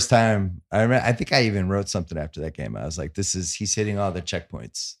the first time I remember. I think I even wrote something after that game. I was like, he's hitting all the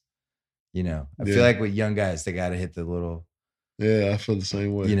checkpoints. You know, I feel like with young guys, they got to hit the little. Yeah, I feel the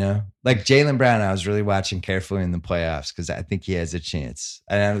same way. You know, like Jaylen Brown, I was really watching carefully in the playoffs because I think he has a chance.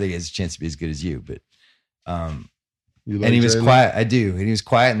 I don't think he has a chance to be as good as you, but and he was quiet. I do. And he was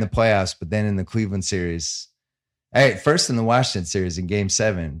quiet in the playoffs, but then in the Cleveland series, first in the Washington series in Game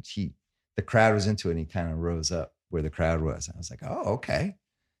 7, the crowd was into it and he kind of rose up where the crowd was. I was like, oh, okay.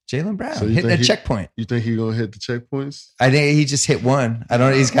 Jaylen Brown hitting a checkpoint. You think he's gonna hit the checkpoints? I think he just hit one. I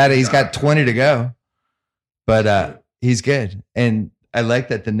don't know. He's got 20 to go. But he's good. And I like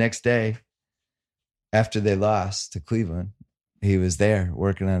that the next day after they lost to Cleveland, he was there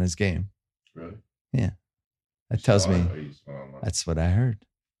working on his game. Really? Yeah. That tells me that's what I heard.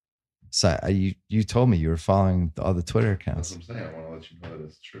 So you told me you were following all the Twitter accounts. That's what I'm saying. I want to let you know that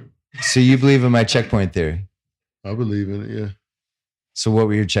it's true. So you believe in my checkpoint theory? I believe in it, yeah. So what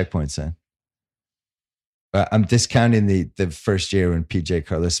were your checkpoints then? I'm discounting the first year when PJ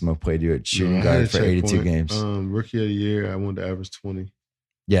Carlissimo played you at shooting guard for 82 games. Rookie of the year, I wanted to average 20.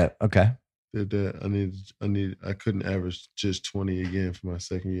 Yeah, okay. Did that. I couldn't average just 20 again for my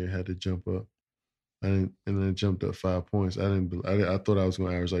second year. I had to jump up. And then it jumped up 5 points. I thought I was going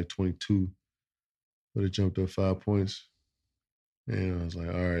to average like 22, but it jumped up 5 points. And I was like,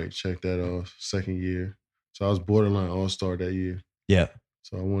 all right, check that off. Second year. So I was borderline all-star that year. Yeah.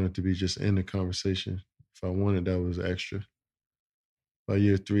 So I wanted to be just in the conversation. If I wanted, that was extra. By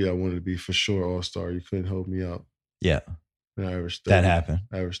year 3, I wanted to be for sure all-star. You couldn't hold me out. Yeah. And I averaged 30. That happened.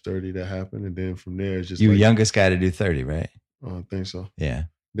 I averaged 30. That happened. And then from there, it's just you youngest guy to do 30, right? I don't think so. Yeah.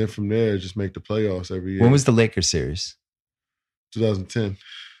 Then from there, just make the playoffs every year. When was the Lakers series? 2010.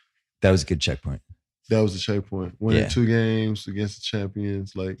 That was a good checkpoint. That was the checkpoint. Winning 2 games against the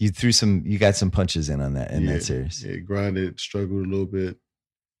champions. Like you got some punches in on that that series. Yeah, grinded, struggled a little bit.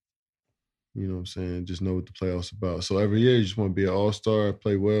 You know what I'm saying? Just know what the playoffs about. So every year you just want to be an all-star,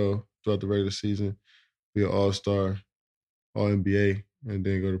 play well throughout the regular season, be an all-star, all-NBA, and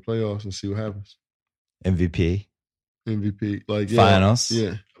then go to playoffs and see what happens. MVP. Like finals.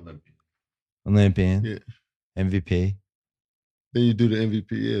 Yeah. Olympian. Yeah. MVP. Then you do the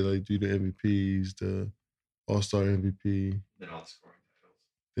MVP, like do the MVPs, the All-Star MVP. Then all the scoring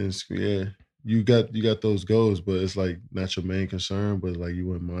titles. Then you got those goals, but it's like not your main concern, but like you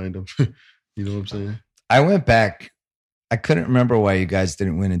wouldn't mind them. You know what I'm saying? I went back. I couldn't remember why you guys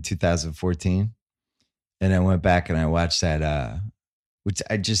didn't win in 2014. And I went back and I watched that, which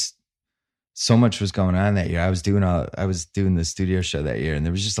so much was going on that year. I was doing the studio show that year and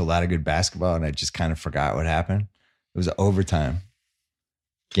there was just a lot of good basketball and I just kind of forgot what happened. It was overtime.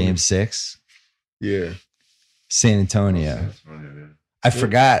 Game 6. Yeah. San Antonio. San Antonio, yeah. I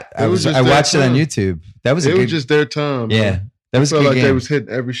forgot. I was just watched it their on time. YouTube. That was It was just their time. yeah. Man. That was a felt good like game. they was hitting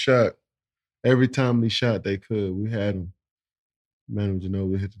every shot, every timely shot they could. We had them. Manu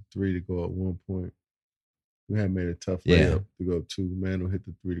Ginobili hit the 3 to go at 1 point. We had made a tough layup to go 2. Manu hit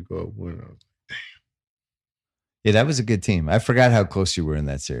the 3 to go at 1. I was like, damn. Yeah, that was a good team. I forgot how close you were in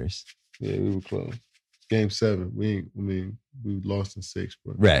that series. Yeah, we were close. Game 7. We lost in 6,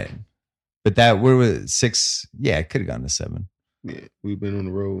 but Right. But that we're with 6. Yeah, it could have gone to 7. yeah, we've been on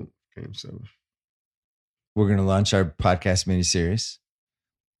the road. Game 7. We're gonna launch our podcast miniseries.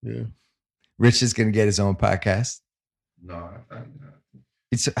 Yeah. Rich is gonna get his own podcast. No,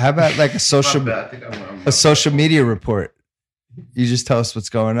 It's how about like a social I think I'm a social media report? You just tell us what's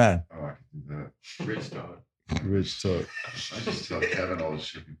going on. Oh, I can do that. Rich dog. Rich talk. I just tell Kevin all the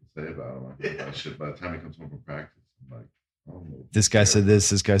shit people say about him. I that shit by the time he comes home from practice. I'm like, oh, This guy said this.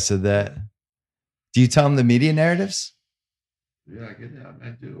 This guy said that. Do you tell him the media narratives? Yeah, I get it. I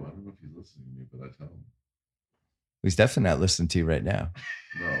do. I don't know if he's listening to me, but I tell him. He's definitely not listening to you right now.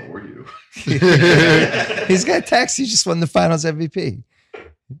 No, or you. He's got text. He just won the finals MVP.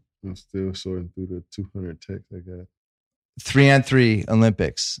 I'm still sorting through the 200 texts I got. 3-on-3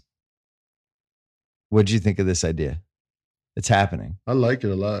 Olympics. What did you think of this idea? It's happening. I like it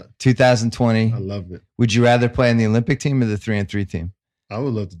a lot. 2020. I love it. Would you rather play on the Olympic team or the 3-on-3 team? I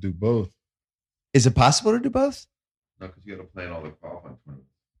would love to do both. Is it possible to do both? No, because you got to play in all the qualifying tournaments.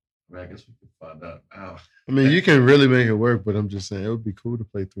 I mean, I guess we could find out now. I mean, you can really make it work, but I'm just saying it would be cool to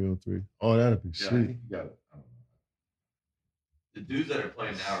play 3-on-3. Oh, that'd be Yeah, I sweet. think you got it. I don't know. The dudes that are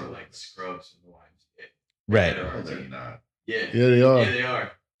playing now are like scrubs in the YMCA. Right. They're No, our they're team. not. Yeah. Yeah, they are. Yeah, they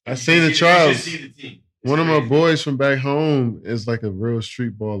are. I You seen the should trials. see the team. It's One of my crazy. boys from back home is like a real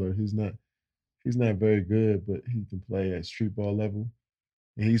street baller. He's not very good, but he can play at street ball level.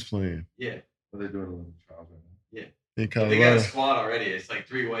 And he's playing Yeah. But they're doing Olympic trials right now. Yeah. in But they got Colorado. a squad already. It's like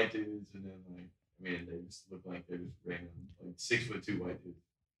 3 white dudes, and then like, I mean, they just look like they're just random, like 6'2" white dudes.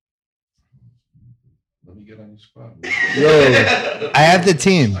 Let me get on your squad. Yo. I have the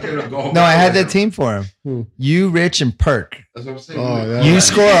team. I gotta go No, I had back. that team for him. Who? You, Rich, and Perk. That's what I'm saying. Oh, yeah. You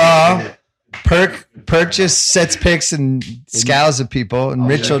score all. Perk just sets picks and scowls at people, and I'll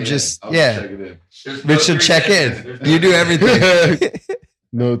Rich check will it in. just I'll yeah. check it in. There's Rich will 3 check seconds. in. There's no You do 3 everything.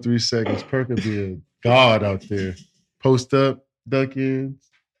 No 3 seconds. Perk would be a god out there. Post up, duck in.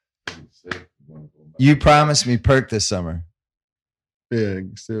 You promised me Perk this summer Yeah,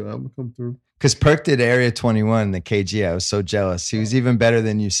 still, I'm gonna come through. because Perk did Area 21 in the KG. I was so jealous. He was even better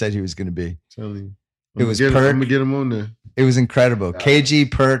than you said he was going to be. Telling you. It was I'm Perk. gonna get him on there. It was incredible.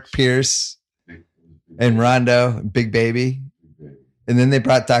 KG, Perk, Pierce, and Rondo, and Big Baby. And then they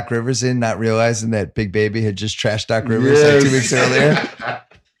brought Doc Rivers in, not realizing that Big Baby had just trashed Doc Rivers like 2 weeks earlier.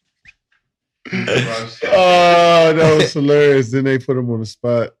 Oh, that was hilarious. Then they put him on the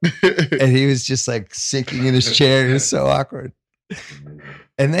spot. And he was just like sinking in his chair. It was so awkward.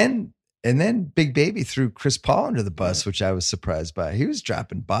 And then Big Baby threw Chris Paul under the bus, which I was surprised by. He was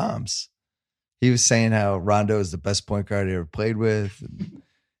dropping bombs. He was saying how Rondo is the best point guard he ever played with.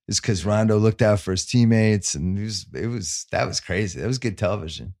 It's because Rondo looked out for his teammates, and that was crazy. That was good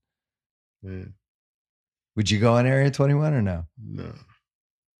television. Man, Would you go on Area 21 or no? no.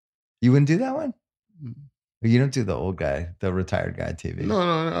 You wouldn't do that one? Mm. You don't do the old guy, the retired guy TV. No,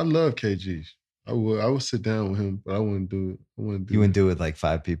 I love KG. I would sit down with him, but I wouldn't do it. You wouldn't do it with like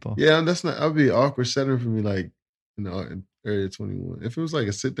 5 people? Yeah, that's not. That'd be an awkward setting for me. Like in Area 21. If it was like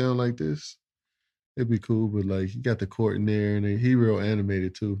a sit down like this, it'd be cool. But like he got the court in there, and he real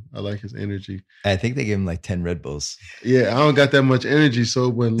animated too. I like his energy. I think they gave him like 10 Red Bulls. Yeah, I don't got that much energy, so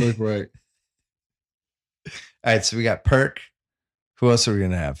it wouldn't look right. All right, so we got Perk. Who else are we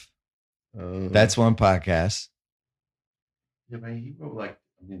going to have? That's one podcast. Yeah, man, he wrote like,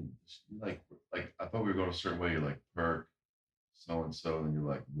 I mean, like I thought we were going a certain way. You're like Perk, so and so, and you're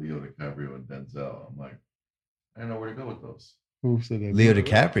like Leo DiCaprio and Denzel. I'm like, I don't know where to go with those. Who said that? Leo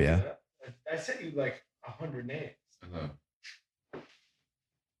DiCaprio. I sent you like 100 names.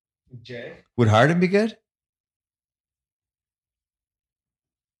 Jay? Would Harden be good?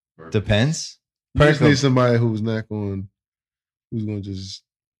 Perk. Depends. You just Perk- need somebody who's going to just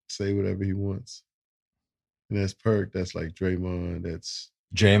say whatever he wants. And that's Perk. That's like Draymond. That's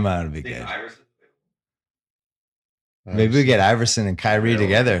Draymond would be Think good. Iverson? Maybe we get Iverson and Kyrie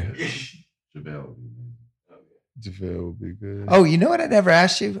together. JaVale would be amazing. JaVale would be good. Oh, you know what I never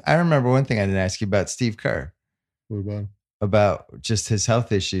asked you? I remember one thing I didn't ask you about Steve Kerr, What about him? about just his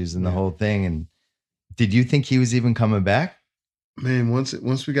health issues and the Yeah. whole thing. And did you think he was even coming back? Man, once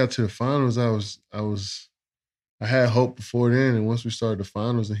we got to the finals, I I had hope before then, and once we started the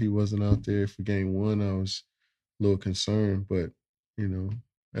finals and he wasn't out there for game one, I was a little concerned. But you know,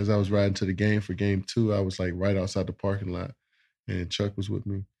 as I was riding to the game for game two, I was like right outside the parking lot, and Chuck was with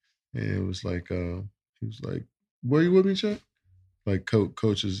me, and it was like he was like, "Were you with me, Chuck?" Like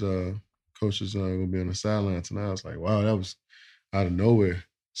coach is gonna be on the sidelines, and I was like, "Wow, that was out of nowhere."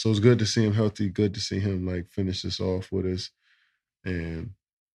 So it's good to see him healthy. Good to see him like finish this off with us, and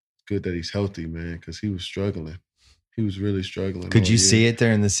good that he's healthy, man, because he was struggling. He was really struggling. Could all you year. see it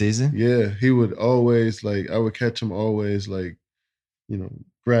during the season? Yeah, he would always I would catch him always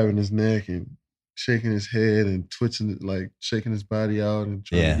grabbing his neck and shaking his head and twitching it, like shaking his body out and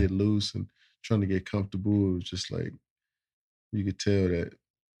trying to get loose and trying to get comfortable. It was just like you could tell that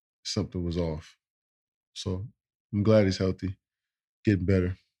something was off. So I'm glad he's healthy, getting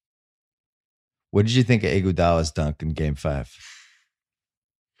better. What did you think of Iguodala's dunk in Game 5?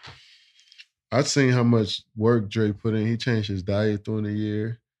 I've seen how much work Dre put in. He changed his diet during the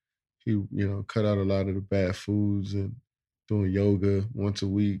year. He, cut out a lot of the bad foods and doing yoga once a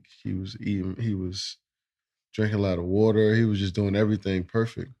week. He was drinking a lot of water. He was just doing everything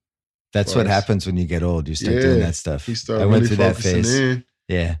perfect. That's what happens when you get old. You start doing that stuff. He started I went really through that focusing phase. in.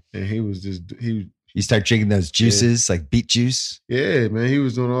 Yeah. And he was just you start drinking those juices, like beet juice. Yeah, man. He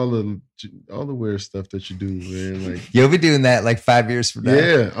was doing all the weird stuff that you do, man. Like you'll be doing that like 5 years from now.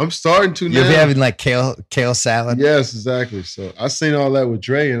 Yeah, I'm starting to now. You'll be having like kale salad. Yes, exactly. So I seen all that with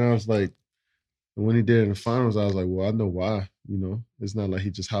Dre, and I was like, and when he did it in the finals, I was like, well, I know why. It's not like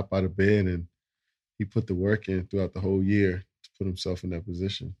he just hopped out of bed and he put the work in throughout the whole year to put himself in that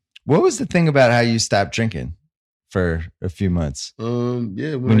position. What was the thing about how you stopped drinking for a few months?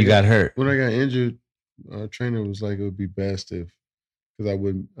 Yeah, when you got hurt. When I got injured, our trainer was like, it would be best because I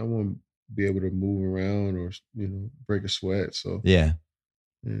wouldn't be able to move around or break a sweat. So yeah,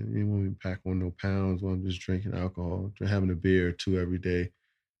 you want me to pack on no pounds while I'm just drinking alcohol, having a beer or two every day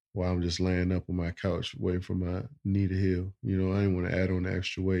while I'm just laying up on my couch waiting for my knee to heal. I didn't want to add on the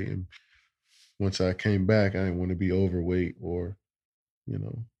extra weight, and once I came back, I didn't want to be overweight or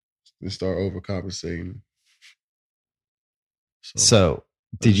and start overcompensating. So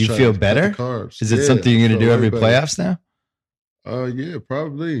did you feel better? Is it something you're going to do every playoffs now? Yeah,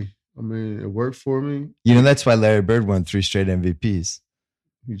 probably. I mean, it worked for me. That's why Larry Bird won 3 straight MVPs.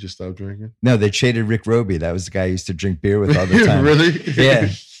 You just stopped drinking? No, they traded Rick Roby. That was the guy I used to drink beer with all the time. Really? Yeah.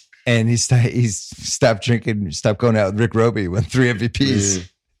 And he stopped drinking, stopped going out with Rick Roby, won 3 MVPs. Man,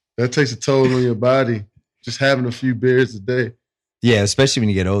 that takes a toll on your body. Just having a few beers a day. Yeah, especially when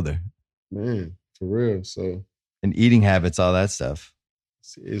you get older. Man, for real. So, and eating habits, all that stuff.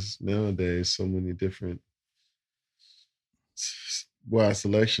 It's nowadays so many different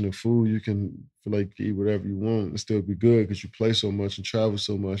selection of food. You can feel like you eat whatever you want and still be good because you play so much and travel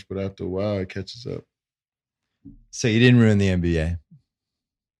so much. But after a while, it catches up. So you didn't ruin the NBA.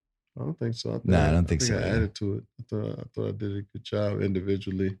 I don't think so. I don't think so. I added to it. I thought I did a good job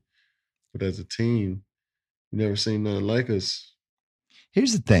individually, but as a team, you never seen nothing like us.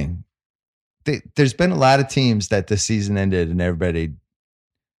 Here's the thing: there's been a lot of teams that the season ended, and everybody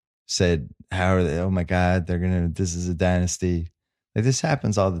said, "How are they? Oh my God, this is a dynasty." Like this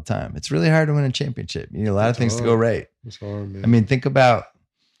happens all the time. It's really hard to win a championship. You need a lot of things to go right. It's hard, man. I mean, think about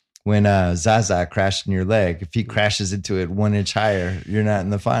when Zaza crashed in your leg. If he crashes into it 1 inch higher, you're not in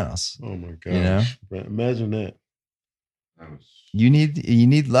the finals. Oh my gosh. Imagine that. You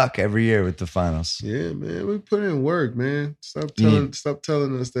need luck every year with the finals. Yeah, man. We put in work, man. Stop telling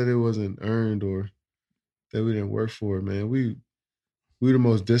us that it wasn't earned or that we didn't work for it, man. We the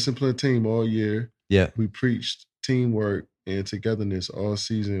most disciplined team all year. Yeah. We preached teamwork and togetherness all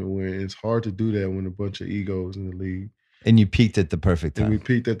season when it's hard to do that when a bunch of egos in the league. And you peaked at the perfect time. And we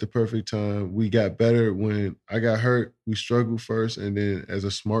peaked at the perfect time. We got better when I got hurt. We struggled first. And then as a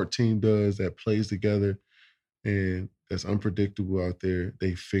smart team does that plays together and that's unpredictable out there,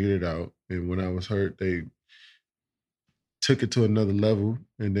 they figured it out. And when I was hurt, they took it to another level.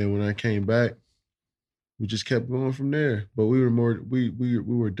 And then when I came back, we just kept going from there. But we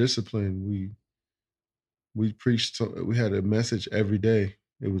were disciplined. We preached, we had a message every day.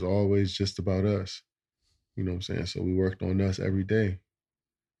 It was always just about us. You know what I'm saying? So we worked on us every day.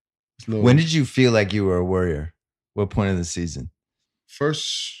 When did you feel like you were a warrior? What point of the season?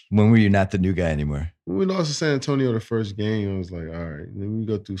 First. When were you not the new guy anymore? When we lost to San Antonio the first game, I was like, all right. And then you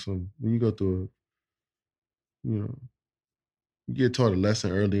get taught a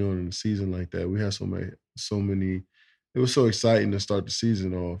lesson early on in the season like that. We had so many. It was so exciting to start the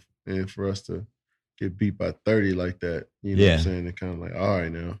season off. And for us to get beat by 30 like that, you know what I'm saying? And kind of like, all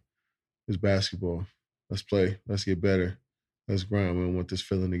right, now it's basketball. Let's play. Let's get better. Let's grind. We don't want this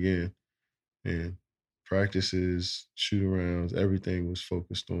feeling again. And practices, shoot arounds, everything was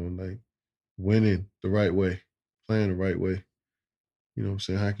focused on like winning the right way, playing the right way. You know what I'm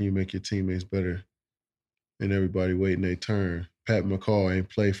saying? How can you make your teammates better? And everybody waiting their turn. Pat McCall ain't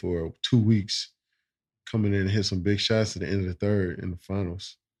play for 2 weeks, coming in and hit some big shots at the end of the third in the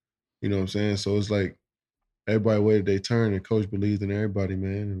finals. You know what I'm saying? So it's like everybody waited their turn, and coach believed in everybody,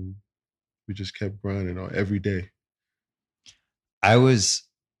 man. And we just kept grinding on every day. I was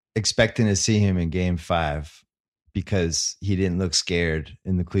expecting to see him in game 5 because he didn't look scared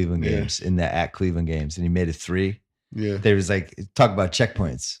in the Cleveland games, in the at Cleveland games, and he made a 3. Yeah. There was like, talk about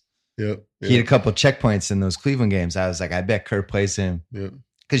checkpoints. Yep. He had a couple checkpoints in those Cleveland games. I was like, I bet Kurt plays him. Yep.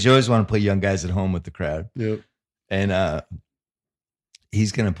 Because you always want to play young guys at home with the crowd. Yep. And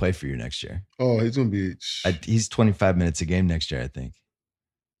he's going to play for you next year. Oh, he's going to be. He's 25 minutes a game next year, I think.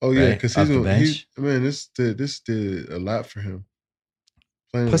 Oh, yeah. Right? Because Off he's the going to. bench. Man, this did a lot for him.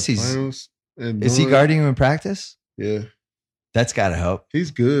 Playing Plus, in the finals. And is he guarding you in practice? Yeah. That's got to help.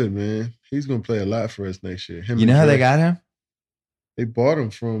 He's good, man. He's going to play a lot for us next year. You know how they got him? They bought him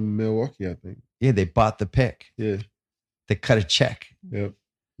from Milwaukee, I think. Yeah, they bought the pick. Yeah. They cut a check. Yep.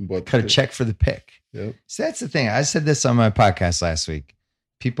 Cut a check for the pick. Yep. So that's the thing. I said this on my podcast last week.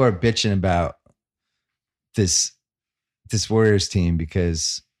 People are bitching about this Warriors team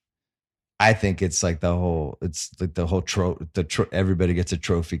because I think it's like the whole everybody gets a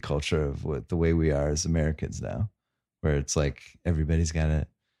trophy culture of the way we are as Americans now, where it's like everybody's got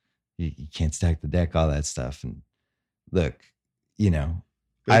you can't stack the deck, all that stuff. And look, you know,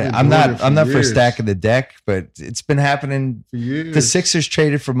 I'm not for stacking the deck, but it's been happening for years. The Sixers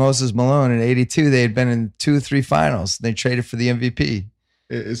traded for Moses Malone in '82. They had been in 2 or 3 finals. They traded for the MVP.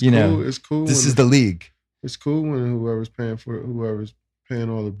 It's cool. It's cool. This is the league. It's cool when whoever's paying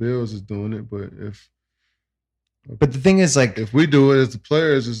all the bills is doing it. But the thing is, like, if we do it as the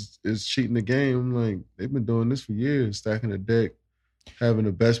players, is cheating the game. I'm like, they've been doing this for years, stacking the deck, having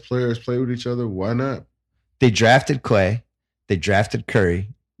the best players play with each other. Why not? They drafted Clay. They drafted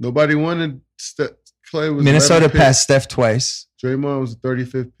Curry. Nobody wanted Clay. Was Minnesota passed Steph twice. Draymond was the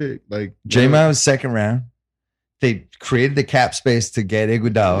 35th pick. Like Draymond was second round. They created the cap space to get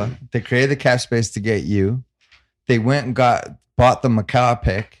Iguodala. They created the cap space to get you. They went and bought the McCaw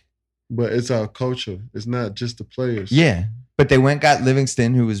pick. But it's our culture. It's not just the players. Yeah, but they went and got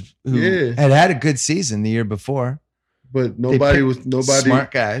Livingston, who had a good season the year before. But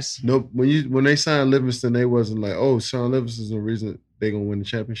smart guys. No, when they signed Livingston, they wasn't like, oh, Sean Livingston's the reason they're gonna win the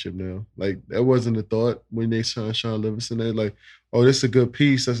championship now. Like that wasn't the thought when they signed Sean Livingston. They're like, oh, this is a good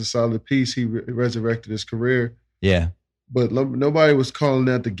piece. That's a solid piece. He resurrected his career. Yeah. But nobody was calling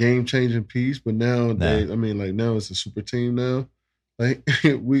that the game changing piece. But now now it's a super team now. Like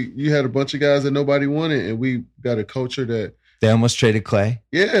you had a bunch of guys that nobody wanted, and we got a culture that they almost traded Clay.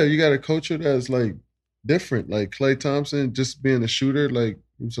 Yeah, you got a culture that's like different. Like Klay Thompson just being a shooter, like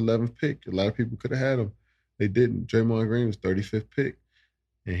he was 11th pick. A lot of people could have had him. They didn't. Draymond Green was 35th pick.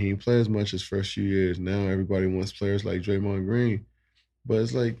 And he didn't play as much his first few years. Now everybody wants players like Draymond Green. But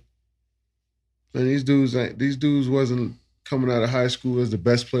it's like, man, these dudes wasn't coming out of high school as the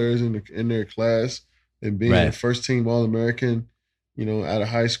best players in their class and being the first team All-American, out of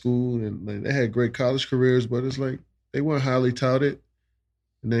high school. And like, they had great college careers, but it's like they weren't highly touted.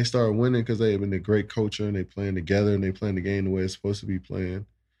 And they started winning because they have been a great culture and they playing together and they playing the game the way it's supposed to be playing.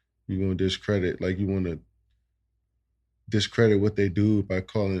 You're going to discredit, like you want to discredit what they do by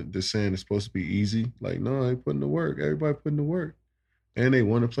saying it's supposed to be easy. Like, no, they putting the work. Everybody putting the work. And they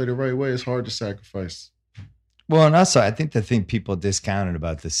want to play the right way. It's hard to sacrifice. Well, and also I think the thing people discounted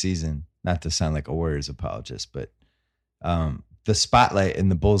about this season, not to sound like a Warriors apologist, but the spotlight and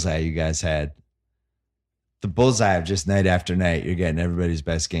the bullseye you guys had, the bullseye of just night after night, you're getting everybody's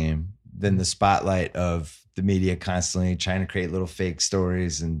best game. Then the spotlight of the media constantly trying to create little fake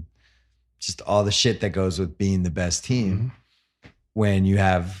stories and just all the shit that goes with being the best team when you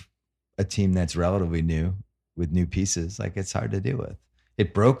have a team that's relatively new with new pieces. Like, it's hard to deal with.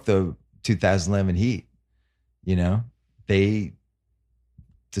 It broke the 2011 Heat. The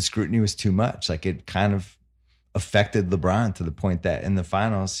scrutiny was too much. Like, it kind of affected LeBron to the point that in the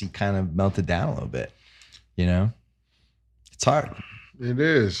finals, he kind of melted down a little bit. It's hard. It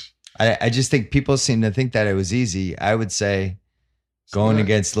is. I just think people seem to think that it was easy. I would say going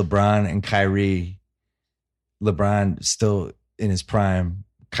against LeBron and Kyrie, LeBron still in his prime,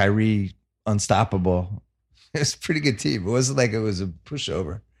 Kyrie unstoppable. It's a pretty good team. It wasn't like it was a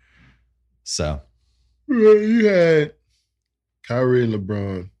pushover. So you had Kyrie and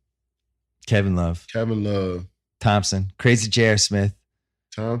LeBron, Kevin Love, Thompson, crazy J.R. Smith.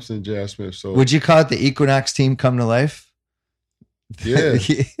 Thompson, J.R. Smith. So would you call it the Equinox team come to life? Yeah,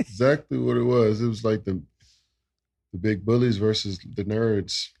 exactly what it was. It was like the big bullies versus the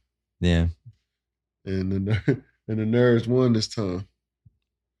nerds. Yeah. And the nerds won this time.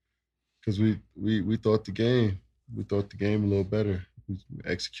 Because we thought the game. We thought the game a little better. We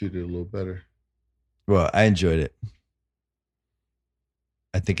executed a little better. Well, I enjoyed it.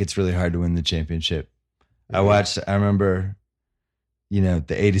 I think it's really hard to win the championship. Mm-hmm. I remember, the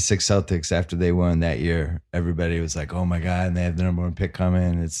 86 Celtics after they won that year, everybody was like, oh my God, and they have the number one pick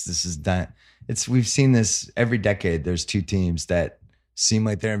coming. We've seen this every decade. There's two teams that seem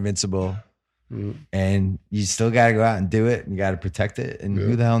like they're invincible, and you still got to go out and do it, and you got to protect it, and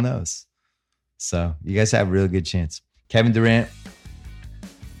who the hell knows? So you guys have a real good chance. Kevin Durant,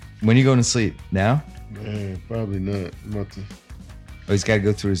 when are you going to sleep? Now? Man, probably not. I'm about to. Oh, he's got to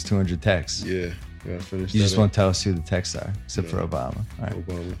go through his 200 texts. Yeah, gotta finish. You just won't tell us who the texts are, except for Obama. All right.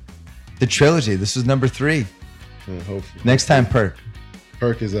 Obama. The trilogy. This was number 3. Hopefully. Next time, Perk.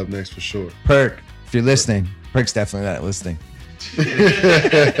 Perk is up next for sure. Perk, if you're listening, Perk's definitely not listening.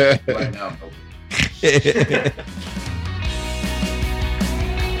 Right now, no.